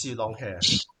misses your long hair.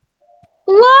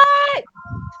 What?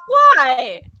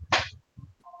 Why?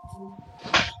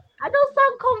 I don't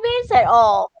sound convinced at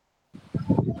all.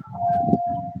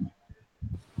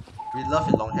 We love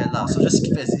your long hair lah, so just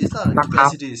keep it as it is lah. Keep it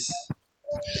as it is.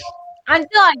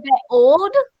 Until I get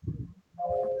old.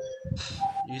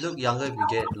 You look younger if you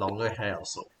get longer hair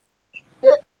also.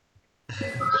 Wait,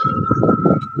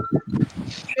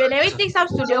 let me take some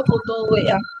studio photo. Wait,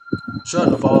 Sure,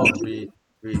 no problem.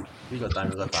 We got time.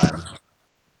 We got time.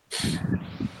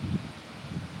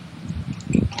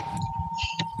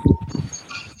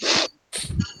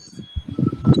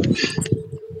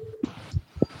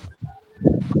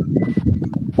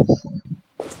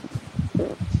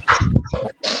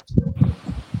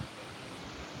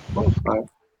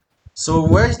 So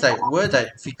where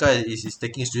that Fika is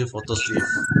taking studio photos with?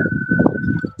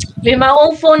 with my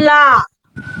own phone lah.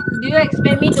 Do you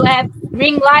expect me to have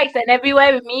ring lights and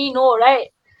everywhere with me? No, right?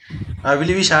 I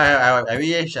really wish I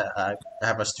really wish I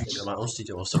have a studio, my own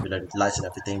studio also with like lights and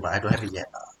everything, but I don't have it yet.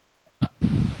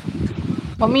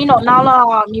 For me, not now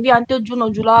lah. Maybe until June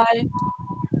or July.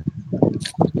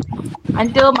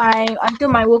 Until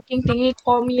my working thingy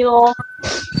call me lor.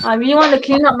 I really want to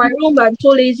clean up my room, but I'm so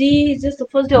lazy. It's just the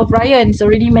first day of Raya and it's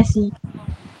already messy.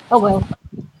 Oh well.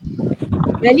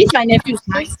 At least my nephew is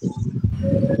nice.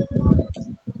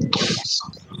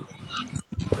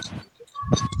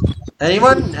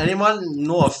 Anyone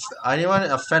know anyone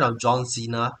a fan of John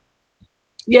Cena?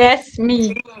 Yes,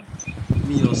 me.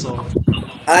 Me also.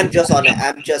 I'm just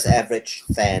average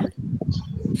fan.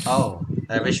 Oh,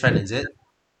 average fan is it?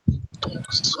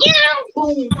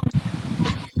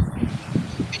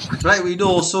 Black Widow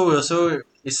also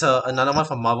is another one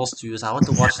from Marvel Studios. I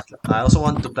also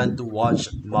want to plan to watch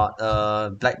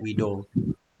Black Widow.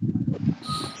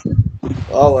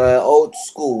 Oh, old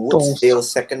school, Woodsdale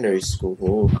Secondary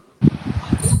School.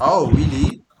 Oh,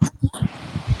 really?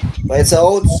 But it's an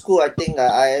old school. I think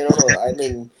I don't know. I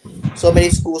mean, so many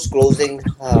schools closing.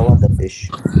 What the fish?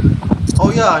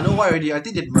 Oh yeah, I know why already. I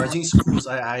think they're merging schools.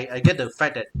 I get the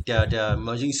fact that they're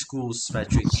merging schools,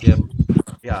 Patrick.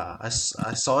 Yeah, I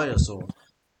saw it also.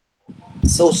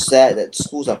 It's so sad that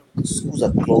schools are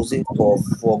closing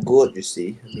for good. You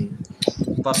see. I mean,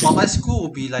 but Popeye School will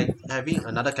be like having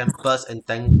another campus in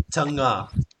Tengah.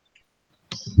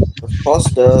 Of course,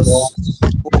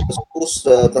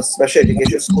 the special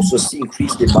education schools will see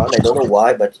increased demand. I don't know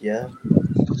why, but yeah.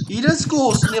 Eden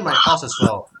School is near my house as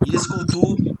well. Eden School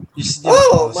 2 is near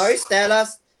Oh, my house. Marie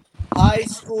Stella's high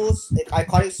school's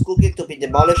iconic school gate to be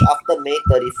demolished after May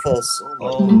 31st.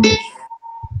 Oh my gosh.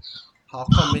 How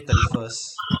come May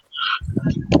 31st?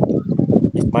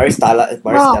 Marie Stella.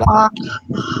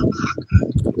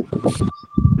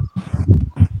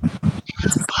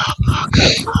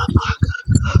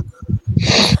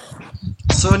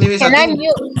 So anyways, Can I think,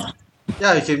 mute?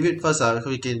 yeah, you can mute first. So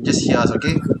you can just hear us,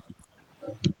 okay?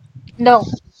 No.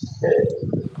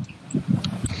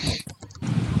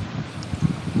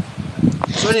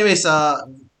 So anyways,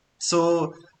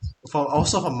 so from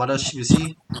Mothership, you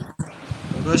see,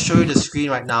 I'm gonna show you the screen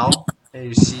right now, and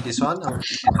you see this one. Okay,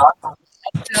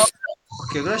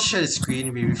 I'm gonna share the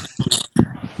screen with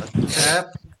a tab.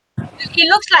 It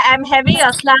looks like I'm having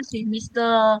a class with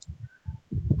Mr.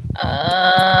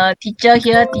 Teacher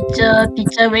here,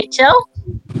 teacher Rachel.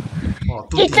 Oh,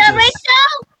 two Teacher teachers.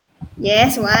 Rachel,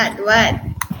 Yes, what?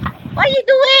 what are you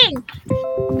doing?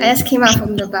 I just came out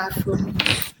from the bathroom.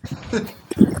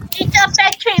 Teacher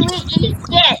Patrick, we eat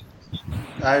yet.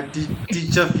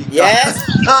 Teacher Fika. Yes.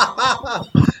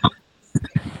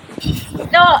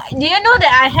 No, do you know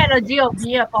that I had a dream of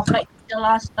being a perfect teacher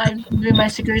last time during my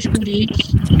secondary school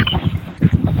days?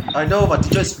 I know, but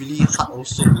teacher is really hard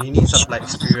also. You need some like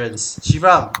experience.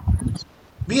 Shivram,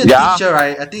 being a Yeah. teacher,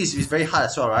 right? I think it's very hard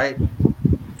as well, right?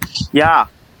 Yeah.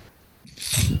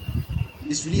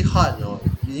 It's really hard, you know.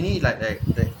 You need like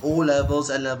O levels,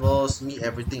 N levels, meet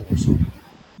everything also.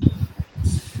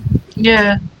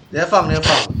 Yeah. They're fun.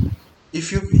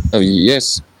 If you Oh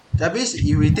yes. that means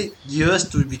it will take years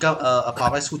to become a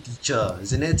public school teacher,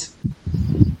 isn't it?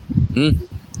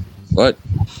 What?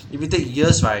 It will take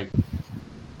years, right?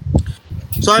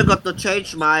 So I got to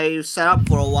change my setup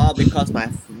for a while because my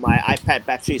iPad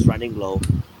battery is running low.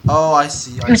 Oh, I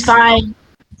see. It's fine.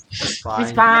 It's fine.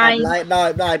 It's fine.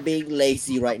 Now I'm being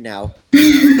lazy right now.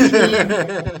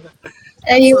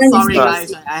 Anyone is Sorry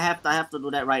lazy. guys, I have to do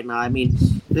that right now. I mean,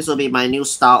 this will be my new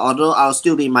style. Although I'll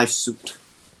still be in my suit.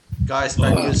 Guys,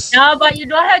 my news. No, but you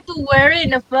don't have to wear it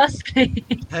in the first place.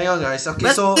 Hang on, guys. Okay,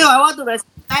 But so still, I want to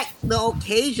respect the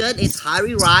occasion. It's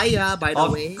Hari Raya, by the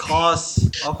way. of course.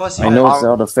 I know it's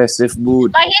all the festive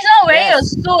mood. But he's not wearing a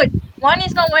suit. One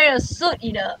is not wearing a suit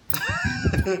either.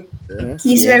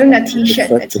 He's wearing a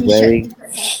t-shirt. A t-shirt.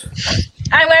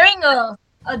 I'm wearing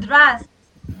a dress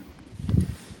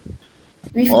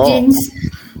With Oh. jeans.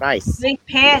 Nice. with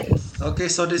pants. Okay,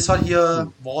 so this one here,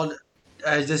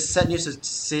 just sad news to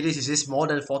say this, is more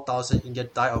than 4,000 Indians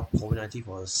died of COVID-19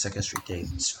 for a second straight day.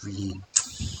 It's really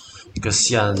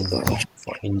kasihan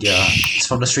for India. It's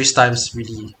from the Straits Times,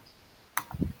 really.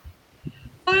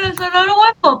 Oh, there's another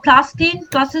one for plasticine.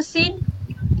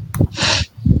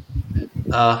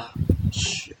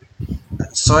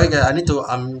 Sorry guys, I need to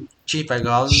change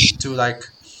background to like.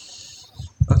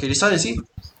 Okay, this one you see.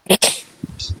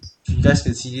 You guys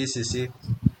can see this, you see.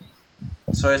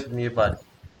 Sorry for me, but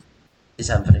it's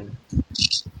happening.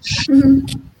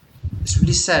 It's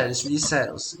really sad.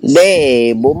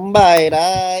 Day Mumbai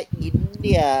ra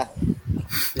India.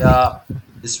 Yeah,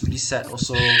 it's really sad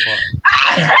also for.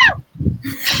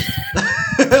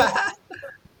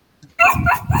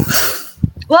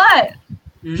 What?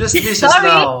 You just missed just Sorry.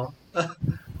 now.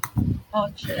 Oh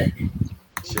shit.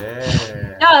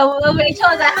 Yeah. No, Rachel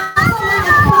was like,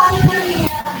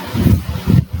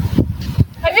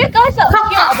 have you guys heard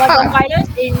about the violence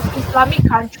in Islamic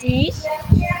countries?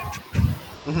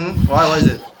 Why? What is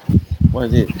it? What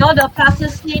is it? You know, the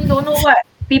plasticine, don't know what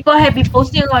people have been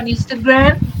posting on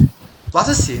Instagram. What's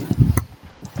the scene?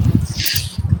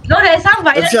 No, there's some I'm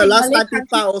violence sure in last Malay time people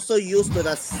countries. are also used to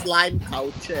the slime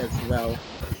culture as well.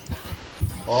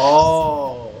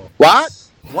 Oh. What?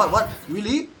 What?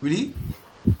 Really?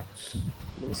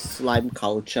 Slime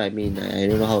culture, I mean, I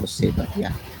don't know how to say that,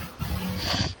 yeah.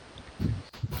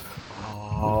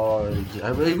 Oh,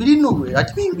 yeah, we didn't know. I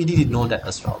think we didn't know that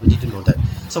as well. We didn't know that.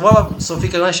 So what about Sophie?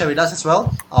 Can you share with us as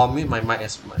well? I'll mute my mic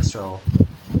as well.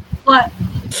 What?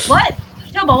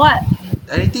 Share about what?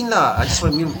 Anything lah. I just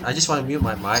want to mute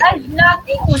my mic. I have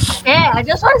nothing to share. I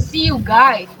just want to see you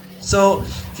guys. So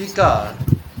Fika,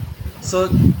 so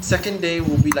second day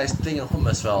will be like staying at home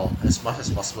as well as much as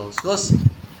possible because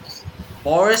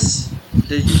Boris,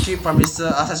 the UK Prime Minister,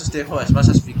 asked us to stay home as much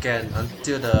as we can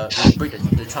until we break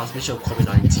the transmission of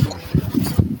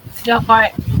COVID-19. Yeah,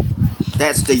 correct.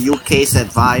 That's the UK's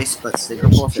advice, but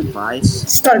Singapore's advice.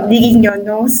 Stop digging your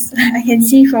nose. I can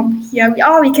see from here.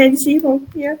 We can see from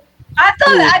here. I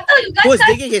thought you guys Who is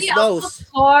can't digging see. his I'm nose? so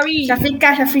sorry.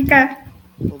 Shafika.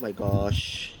 Oh my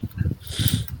gosh.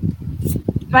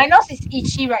 My nose is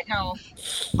itchy right now.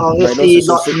 Obviously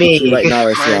not me. Right now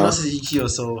as My well. nose is itchy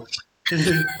also.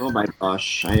 Oh my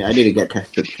gosh. I need to get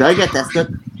tested. Should I get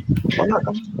tested?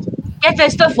 Get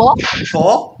tested for?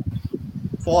 For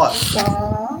what?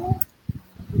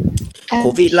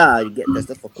 COVID lah. You get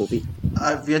tested for COVID.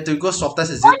 We have to go swab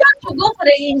test, is Why it? don't you go for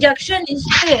the injection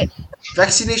instead?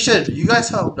 Vaccination. You guys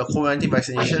heard of the COVID-19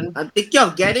 vaccination? I'm thinking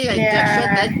of getting an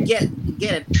injection, then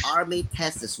get an RMA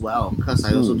test as well. Because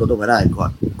I also don't know whether I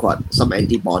got some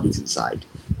antibodies inside.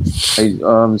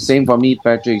 Same for me,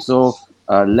 Patrick. So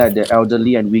let the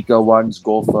elderly and weaker ones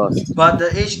go first. But the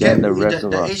age gap, Then the rest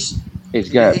of the us. age Age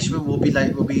gap. will be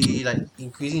like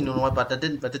increasing, no what. But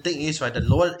the thing is, right, the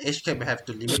lower age gap we have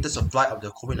to limit the supply of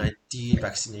the COVID-19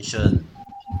 vaccination.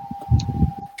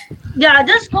 Yeah,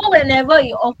 just go whenever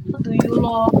it offer to you,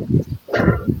 lor.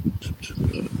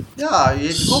 Yeah, you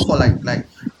have to go for like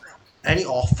any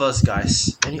offers,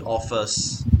 guys. Any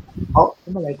offers. Oh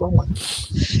my god.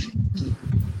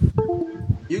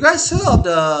 You guys heard of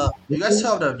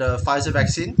the Pfizer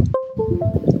vaccine?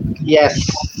 Yes.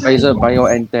 Pfizer,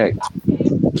 BioNTech,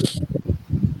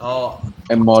 Oh,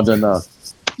 and Moderna.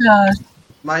 Yeah.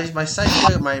 my side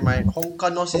here, my Hong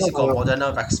Kong nose is got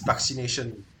Moderna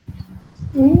vaccination.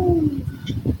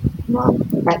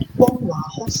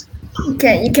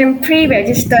 Okay, you can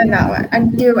pre-register now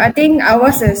until I think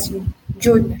ours is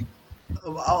June.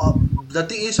 The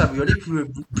thing is, we already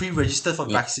pre-registered for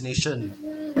vaccination.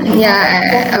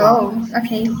 Yeah. Oh,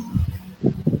 okay.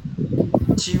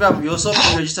 Chiva, we also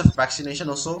pre-registered for vaccination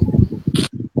also.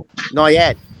 Not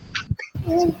yet.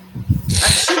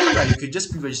 Actually, right, you could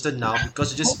just pre-register now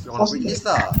because you just on a wait list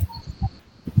lah.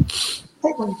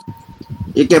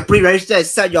 You can pre-register and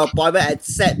set your appointment and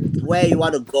set where you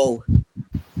want to go.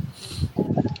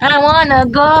 I wanna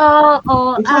go.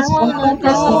 Oh, I wanna go.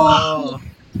 Oh,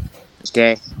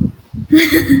 Okay.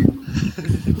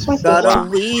 Gotta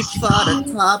reach for the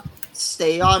top,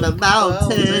 stay on the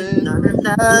mountain. Na,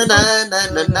 na, na, na,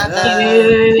 na, na, na.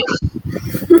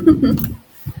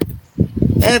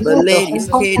 Every lady's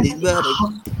kid is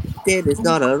running. Kid is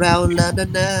not around. Na, na,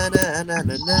 na, na, na,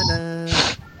 na, na, na.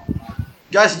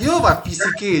 guys, you know about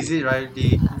PCK, is it right?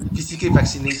 The PCK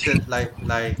vaccinated like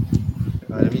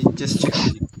let me just check.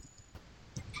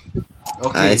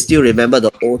 I Okay. still remember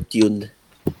the old tune.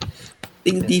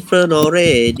 Things different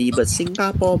already, but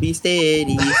Singapore be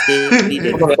steady, steady.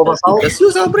 Just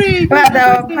use our brain. But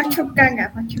the Pachukan.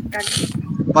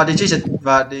 But they changed it.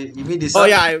 You mean this Oh one?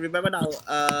 yeah, I remember now.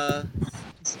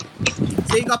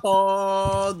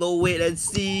 Singapore, no wait and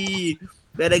see.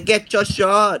 Better get your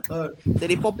shot.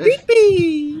 Steady for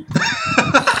pee.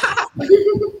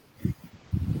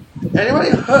 Anybody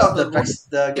heard of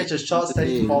the get your shot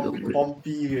study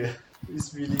Pompey?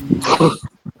 It's really.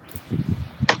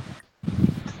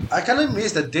 I kind of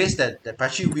miss the days that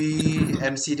Patrick Wee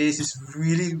MC days is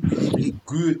really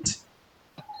good.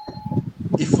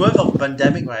 If we're of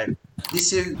pandemic, right,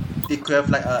 this year they could have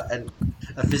like a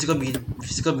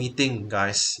physical meeting,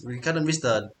 guys. We kind of miss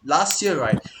the last year,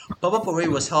 right? Purple Parade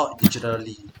was held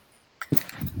digitally.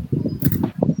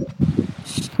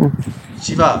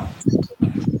 Shiva,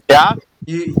 Yeah,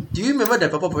 do you remember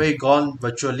that Purple Parade gone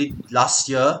virtually last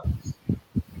year?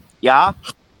 yeah.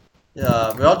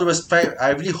 Yeah, with all due respect,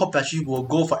 I really hope that she will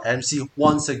go for MC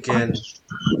once again.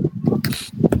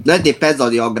 That depends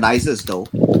on the organizers, though.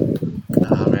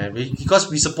 man. Because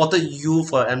we supported you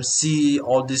for MC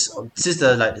all this since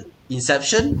the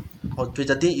inception of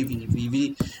 2013.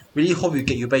 We really hope we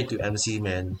get you back to MC,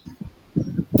 man.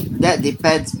 That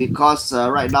depends because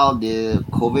right now the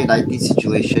COVID-19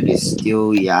 situation is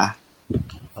still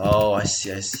Oh, I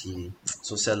see.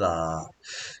 So sad lah.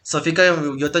 So Fika,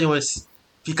 your turn.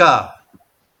 Fika,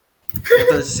 your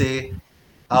turn to say.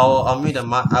 I'll mute the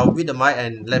mic. I'll mute the mic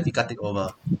and let Fika take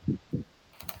over.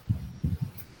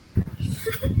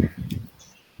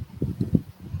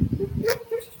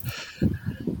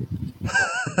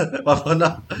 But for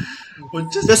now, we'll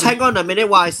Just hang on a minute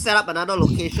while I set up another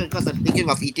location because I'm thinking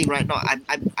of eating right now.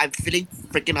 I'm feeling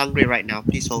freaking hungry right now.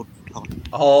 Please hold on.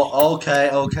 Oh,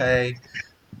 okay.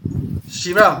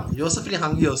 Shiram, you also feeling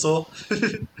hungry also?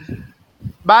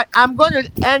 But I'm going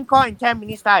to end call in 10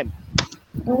 minutes time.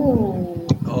 Oh.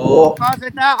 Because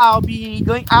later I'll be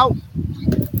going out.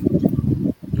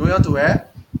 Going out to where?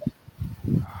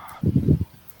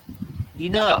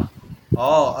 Dinner.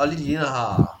 Oh, early dinner,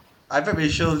 huh? I bet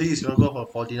Rachel Lee is gonna go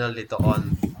for dinner later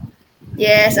on.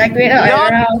 Yes, I going out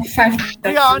Leon? around 5:30.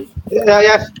 Leon,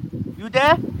 Yes. you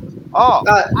there? Oh,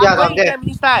 yeah, I'm I'm going there. 10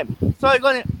 minutes time. So you're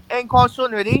going to end call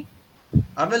soon already?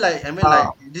 I mean,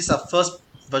 this is our first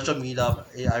virtual meetup.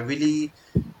 I'm really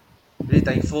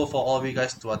thankful for all of you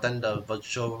guys to attend the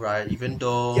virtual ride, even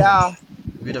though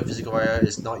with the physical ride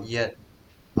is not yet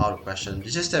out of question.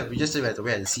 It's just that we have to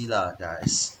wait and see lah,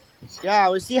 guys. Yeah,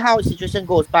 we'll see how the situation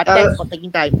goes. But thanks for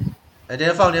taking time. And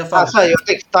then found. Sorry, it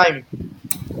takes time.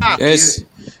 Yes.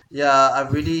 Yeah, I'm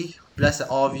really blessed that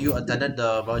all of you attended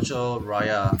the virtual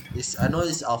Raya. I know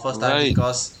it's our first time Right.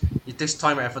 because it takes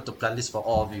time and effort to plan this for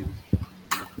all of you.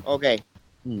 Okay.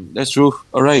 That's true.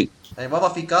 All right. And what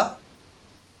about Fika?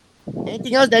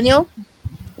 Anything else, Daniel?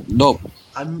 No.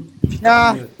 I'm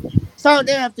Nah. mute. Some of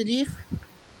them have to leave.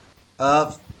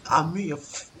 I'm mute.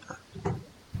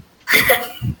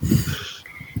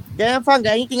 Daniel Fang,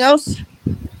 got anything else?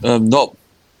 No.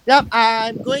 Yep,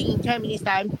 I'm going in 10 minutes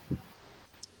time.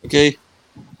 Okay.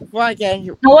 Before I can.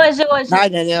 No worries. Bye,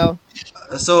 Daniel.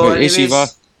 So Hey, Shiva.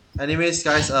 anyways,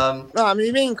 guys, No, I'm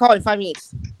leaving in call in 5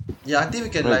 minutes. yeah, I think we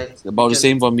can Right. About the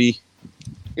same for me.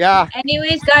 Yeah.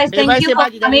 Anyways, guys, Hey, thank bye, you say bye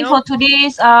for to coming Daniel. for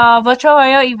today's virtual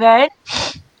Raya event.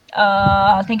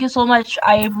 Thank you so much.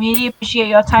 I really appreciate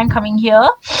your time coming here.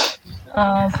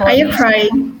 For Are you this-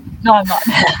 crying? No, I'm not.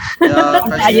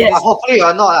 Yeah, Yes. Hopefully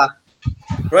you're not.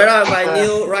 Right now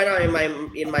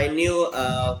in my new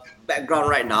background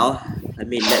right now. I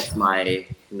mean that's my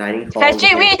dining hall.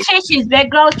 Patrick, we changed his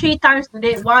background 3 times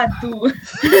today. 1, 2.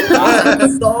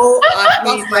 So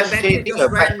because my battery changing just your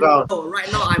ran background. low.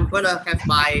 Right now I'm gonna have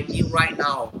my meal right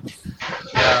now.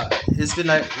 Yeah, it's been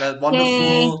like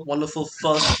wonderful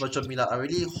first virtual meetup. I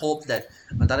really hope that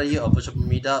another year of virtual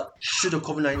meetup, should the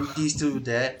COVID-19 still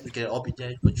there, we can all be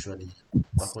there virtually.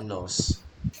 But who knows?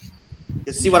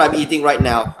 You see what I'm eating right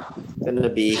now? Gonna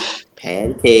be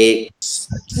pancakes.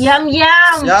 Yum.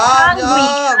 Yum.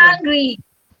 Hungry.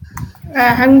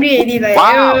 Hungry already. Like,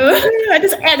 Wow. I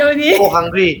just ate only. So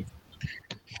hungry.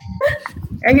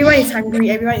 Everyone is hungry.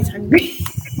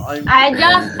 I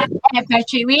just had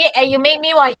Patrick, and you make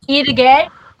me want to eat again.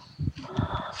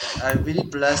 I'm really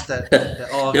blessed that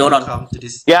all of Hold you on. come to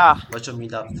this Yeah. virtual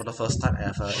meetup for the first time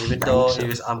ever. Even though it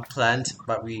was unplanned,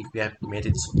 but we have made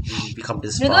it. We become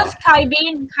this Because far.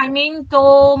 Kaimin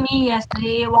told me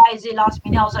yesterday, why is it last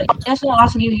minute? I was like, that's not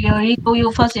last minute. He already told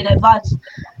you first in advance.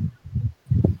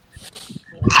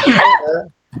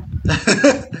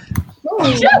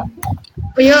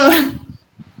 Yeah.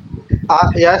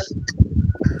 Yes.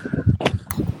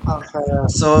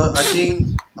 So I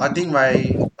think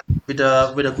my with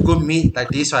a Google Meet like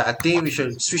this, right? I think we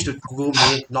should switch to Google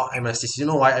Meet, not MSDs. You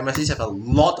know why? MSDs have a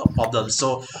lot of problems.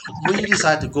 So we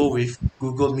decided to go with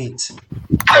Google Meet.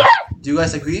 Do you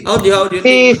guys agree? How do you We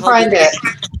think? find that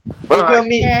Google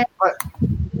Meet. Yeah.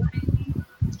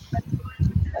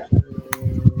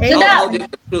 How do you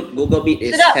think Google Meet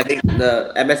is Sedap. having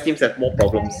the MS Teams have more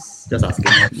problems? Just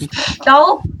asking.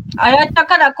 Tahu? Ayah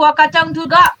cakap nak kuah kacang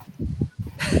juga.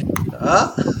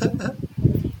 Huh?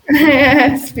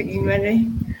 Speak English.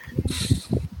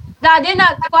 Dah dia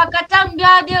nak kuah kacang,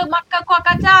 dia makan kuah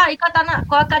kacang. Ika tak nak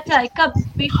kuah kacang. Ika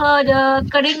prefer the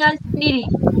keringan sendiri.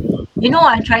 You know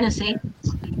what I'm trying to say?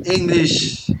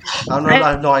 English. I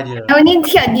have no idea. I only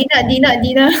hear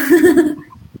dinner.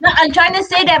 No, I'm trying to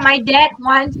say that my dad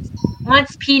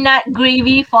wants peanut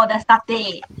gravy for the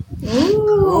satay.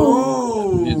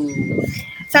 Ooh.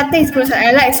 Satay is good.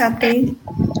 I like satay.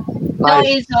 No,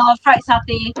 it's fried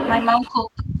satay. My mom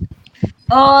cooked.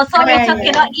 Oh, so Rachel yeah.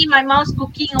 cannot eat my mom's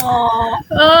cooking. Oh,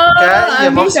 Can I eat I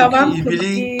your mom's miss your mom cooking?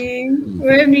 Really? cooking.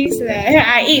 Very miss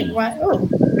I eat one. Oh.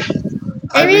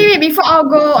 I Hey, wait, before I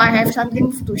go, I have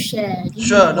something to share. Give me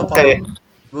Sure, a no moment. problem.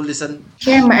 We'll listen.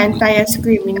 Share my entire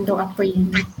screen window apa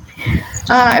ini?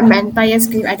 My entire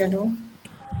screen, I don't know.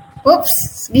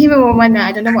 Oops, give me a moment.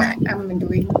 I don't know what I'm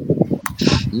doing.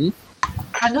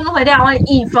 I don't know whether I want to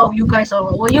eat in front of you guys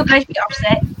or will you guys be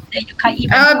upset that you can't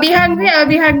eat? I'll be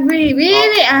hungry.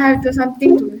 Wait, I have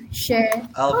something to share.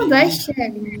 I'll How be do I eating. share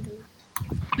window?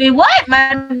 Wait, what?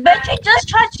 My battery just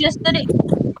charged yesterday.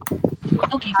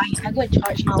 Okay, fine. I go and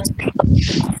charge now.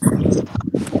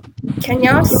 Can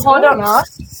y'all see? Hold on,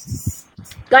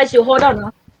 guys. You hold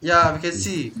on. Yeah, we can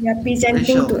see. We are presenting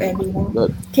Rachel. to everyone.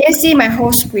 Good. Can you see my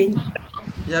whole screen?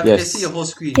 Yeah, we can Yes. see your whole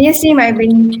screen. Can you see my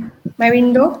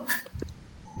window?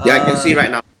 Yeah, I can see right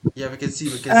now. Yeah, we can see.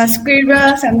 We can see.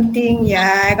 Scribble something.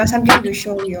 Yeah, I got something to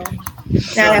show you.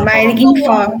 Sure, Now, no my problem. gift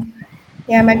for.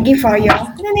 Yeah, my gift for you.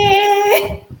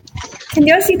 Can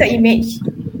you see the image?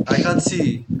 I can't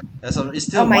see. It's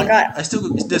still Oh my white. God.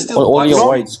 There's still Only a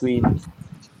white. white screen.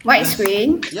 White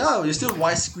screen? Yeah, it's still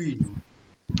white screen.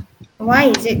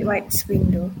 Why is it white screen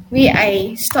though?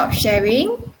 I stop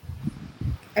sharing.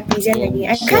 I present again.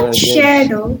 I can't share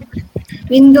though.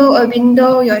 A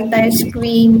window, your entire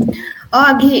screen.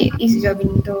 Oh, okay, is your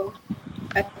window.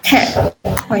 A tab.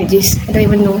 What is this? I don't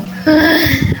even know.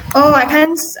 Oh, I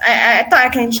can't. I thought I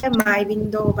can share my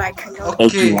window, but I cannot.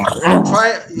 Okay,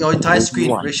 try your entire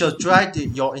screen. Rachel, try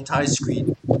your entire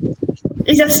screen.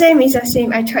 It's the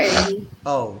same. I tried already.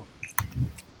 Oh,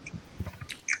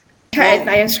 Try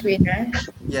entire screen.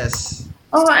 yes.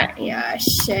 Oh, yeah,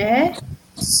 share.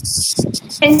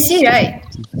 Can see, right?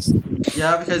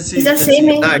 Yeah, we can see. It's the we can same.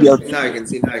 see. Now I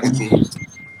can see.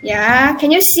 Yeah,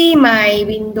 can you see my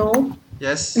window?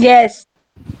 Yes. Yes.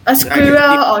 A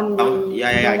squirrel on the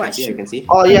I can see. I can see.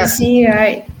 Oh, You yes. see,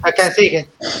 right? I can see.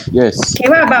 Yes. Okay,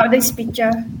 what about this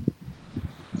picture?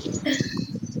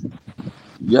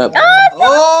 Yep.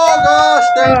 Oh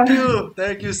gosh,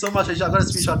 thank you so much, Rachel. I'm gonna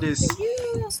screenshot this.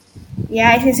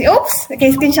 Yeah, I can see. Oops.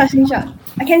 Okay, screenshot.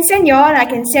 I can send you all.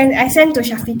 I send to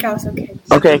Shafika also. Okay.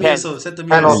 Okay, can. Send to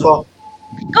me And also. also,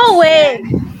 Go away.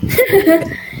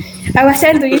 I will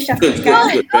send to you,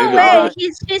 Shafika. Go away.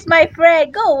 He's my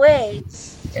friend. Go away.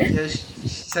 Yes,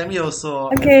 send me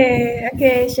also. Okay,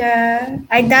 sure.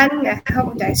 I done. I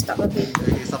hope that I stop a bit.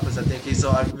 Okay, stop presenting. Okay,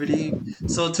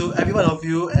 so to every one of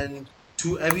you and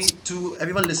to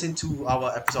everyone listening to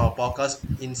our episode of podcast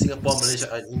in Singapore, Malaysia,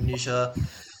 and Indonesia.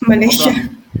 Malaysia.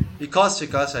 Because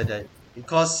I did.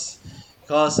 Because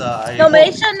I No, hope-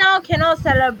 Malaysia now cannot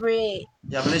celebrate.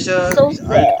 Yeah, Malaysia. So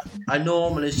sad. I know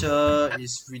Malaysia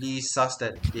is really sucks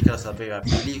that they cannot celebrate. I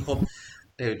really hope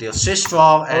they'll stay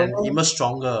strong and even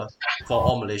stronger for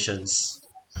all Malaysians.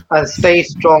 and stay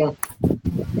strong.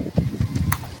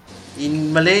 In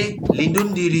Malay,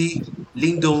 lindung diri,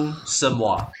 lindung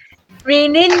semua.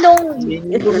 Rinindong.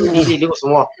 Diri dulu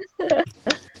semua.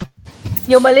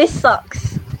 Your Malay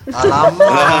sucks. Alamak.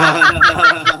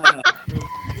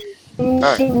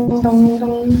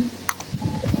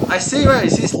 I say right,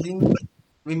 it says in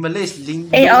Malay it's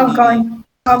lindung Hey, all diri. gone.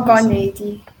 All gone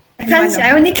already. I can't see.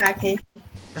 I only okay.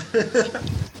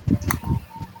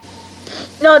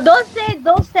 No, don't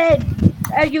say.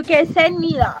 You can send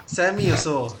me lah. Send me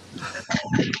also.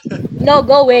 No,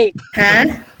 go away.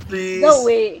 Huh? Please. Go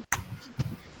away.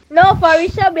 No,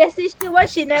 Farisha messaged me. Why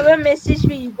she never messaged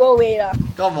me? You go away lah.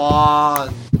 Come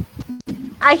on.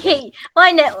 I hate.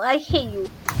 Why not? I hate you.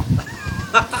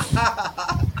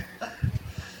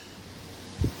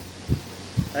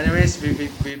 Anyways,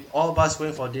 we all of us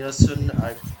going for dinner soon.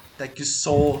 I thank you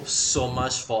so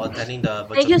much for attending the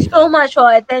virtual Thank you meetup. so much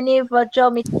for attending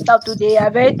virtual meetup today.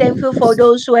 I'm very thankful for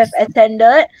those who have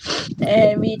attended,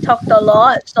 and we talked a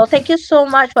lot. So thank you so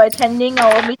much for attending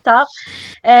our meetup,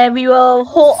 and we will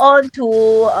hold on to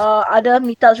other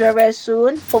meetups very, very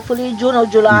soon. Hopefully June or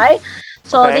July.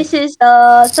 So Okay. this is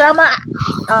selamat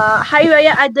Hari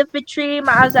Raya Aidilfitri,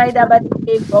 Maaf Zahir dan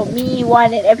Batin from me,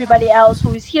 Wan, and everybody else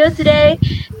who is here today.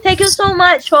 Thank you so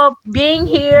much for being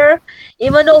here.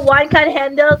 Even though Wan can't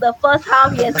handle the first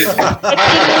half, he has been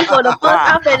texting me for the first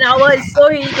half an hour. It's so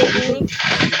irritating.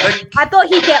 I thought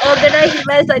he can organize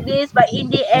events like this, but in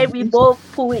the end, we both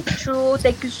pull it through.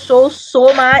 Thank you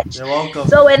so much. You're welcome.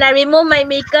 So when I remove my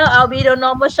makeup, I'll be the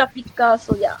normal Shafika.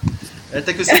 So yeah. And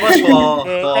thank you so much for,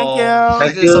 Okay, for thank you.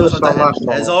 Thank you so that. much.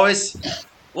 As always,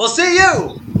 we'll see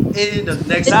you in the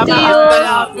next See you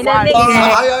video. in the next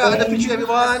Aidilfitri,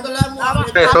 everyone.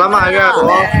 Okay, selamat hari raya.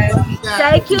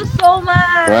 Thank you so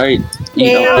much. Right.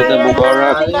 Eid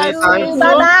Mubarak. Bye bye.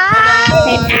 Selamat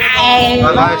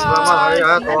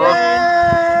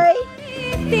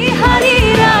Hari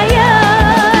Raya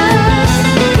Toh.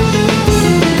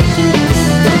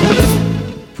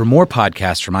 For more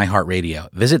podcasts from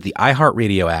iHeartRadio, visit the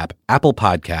iHeartRadio app, Apple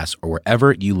Podcasts, or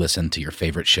wherever you listen to your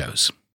favorite shows.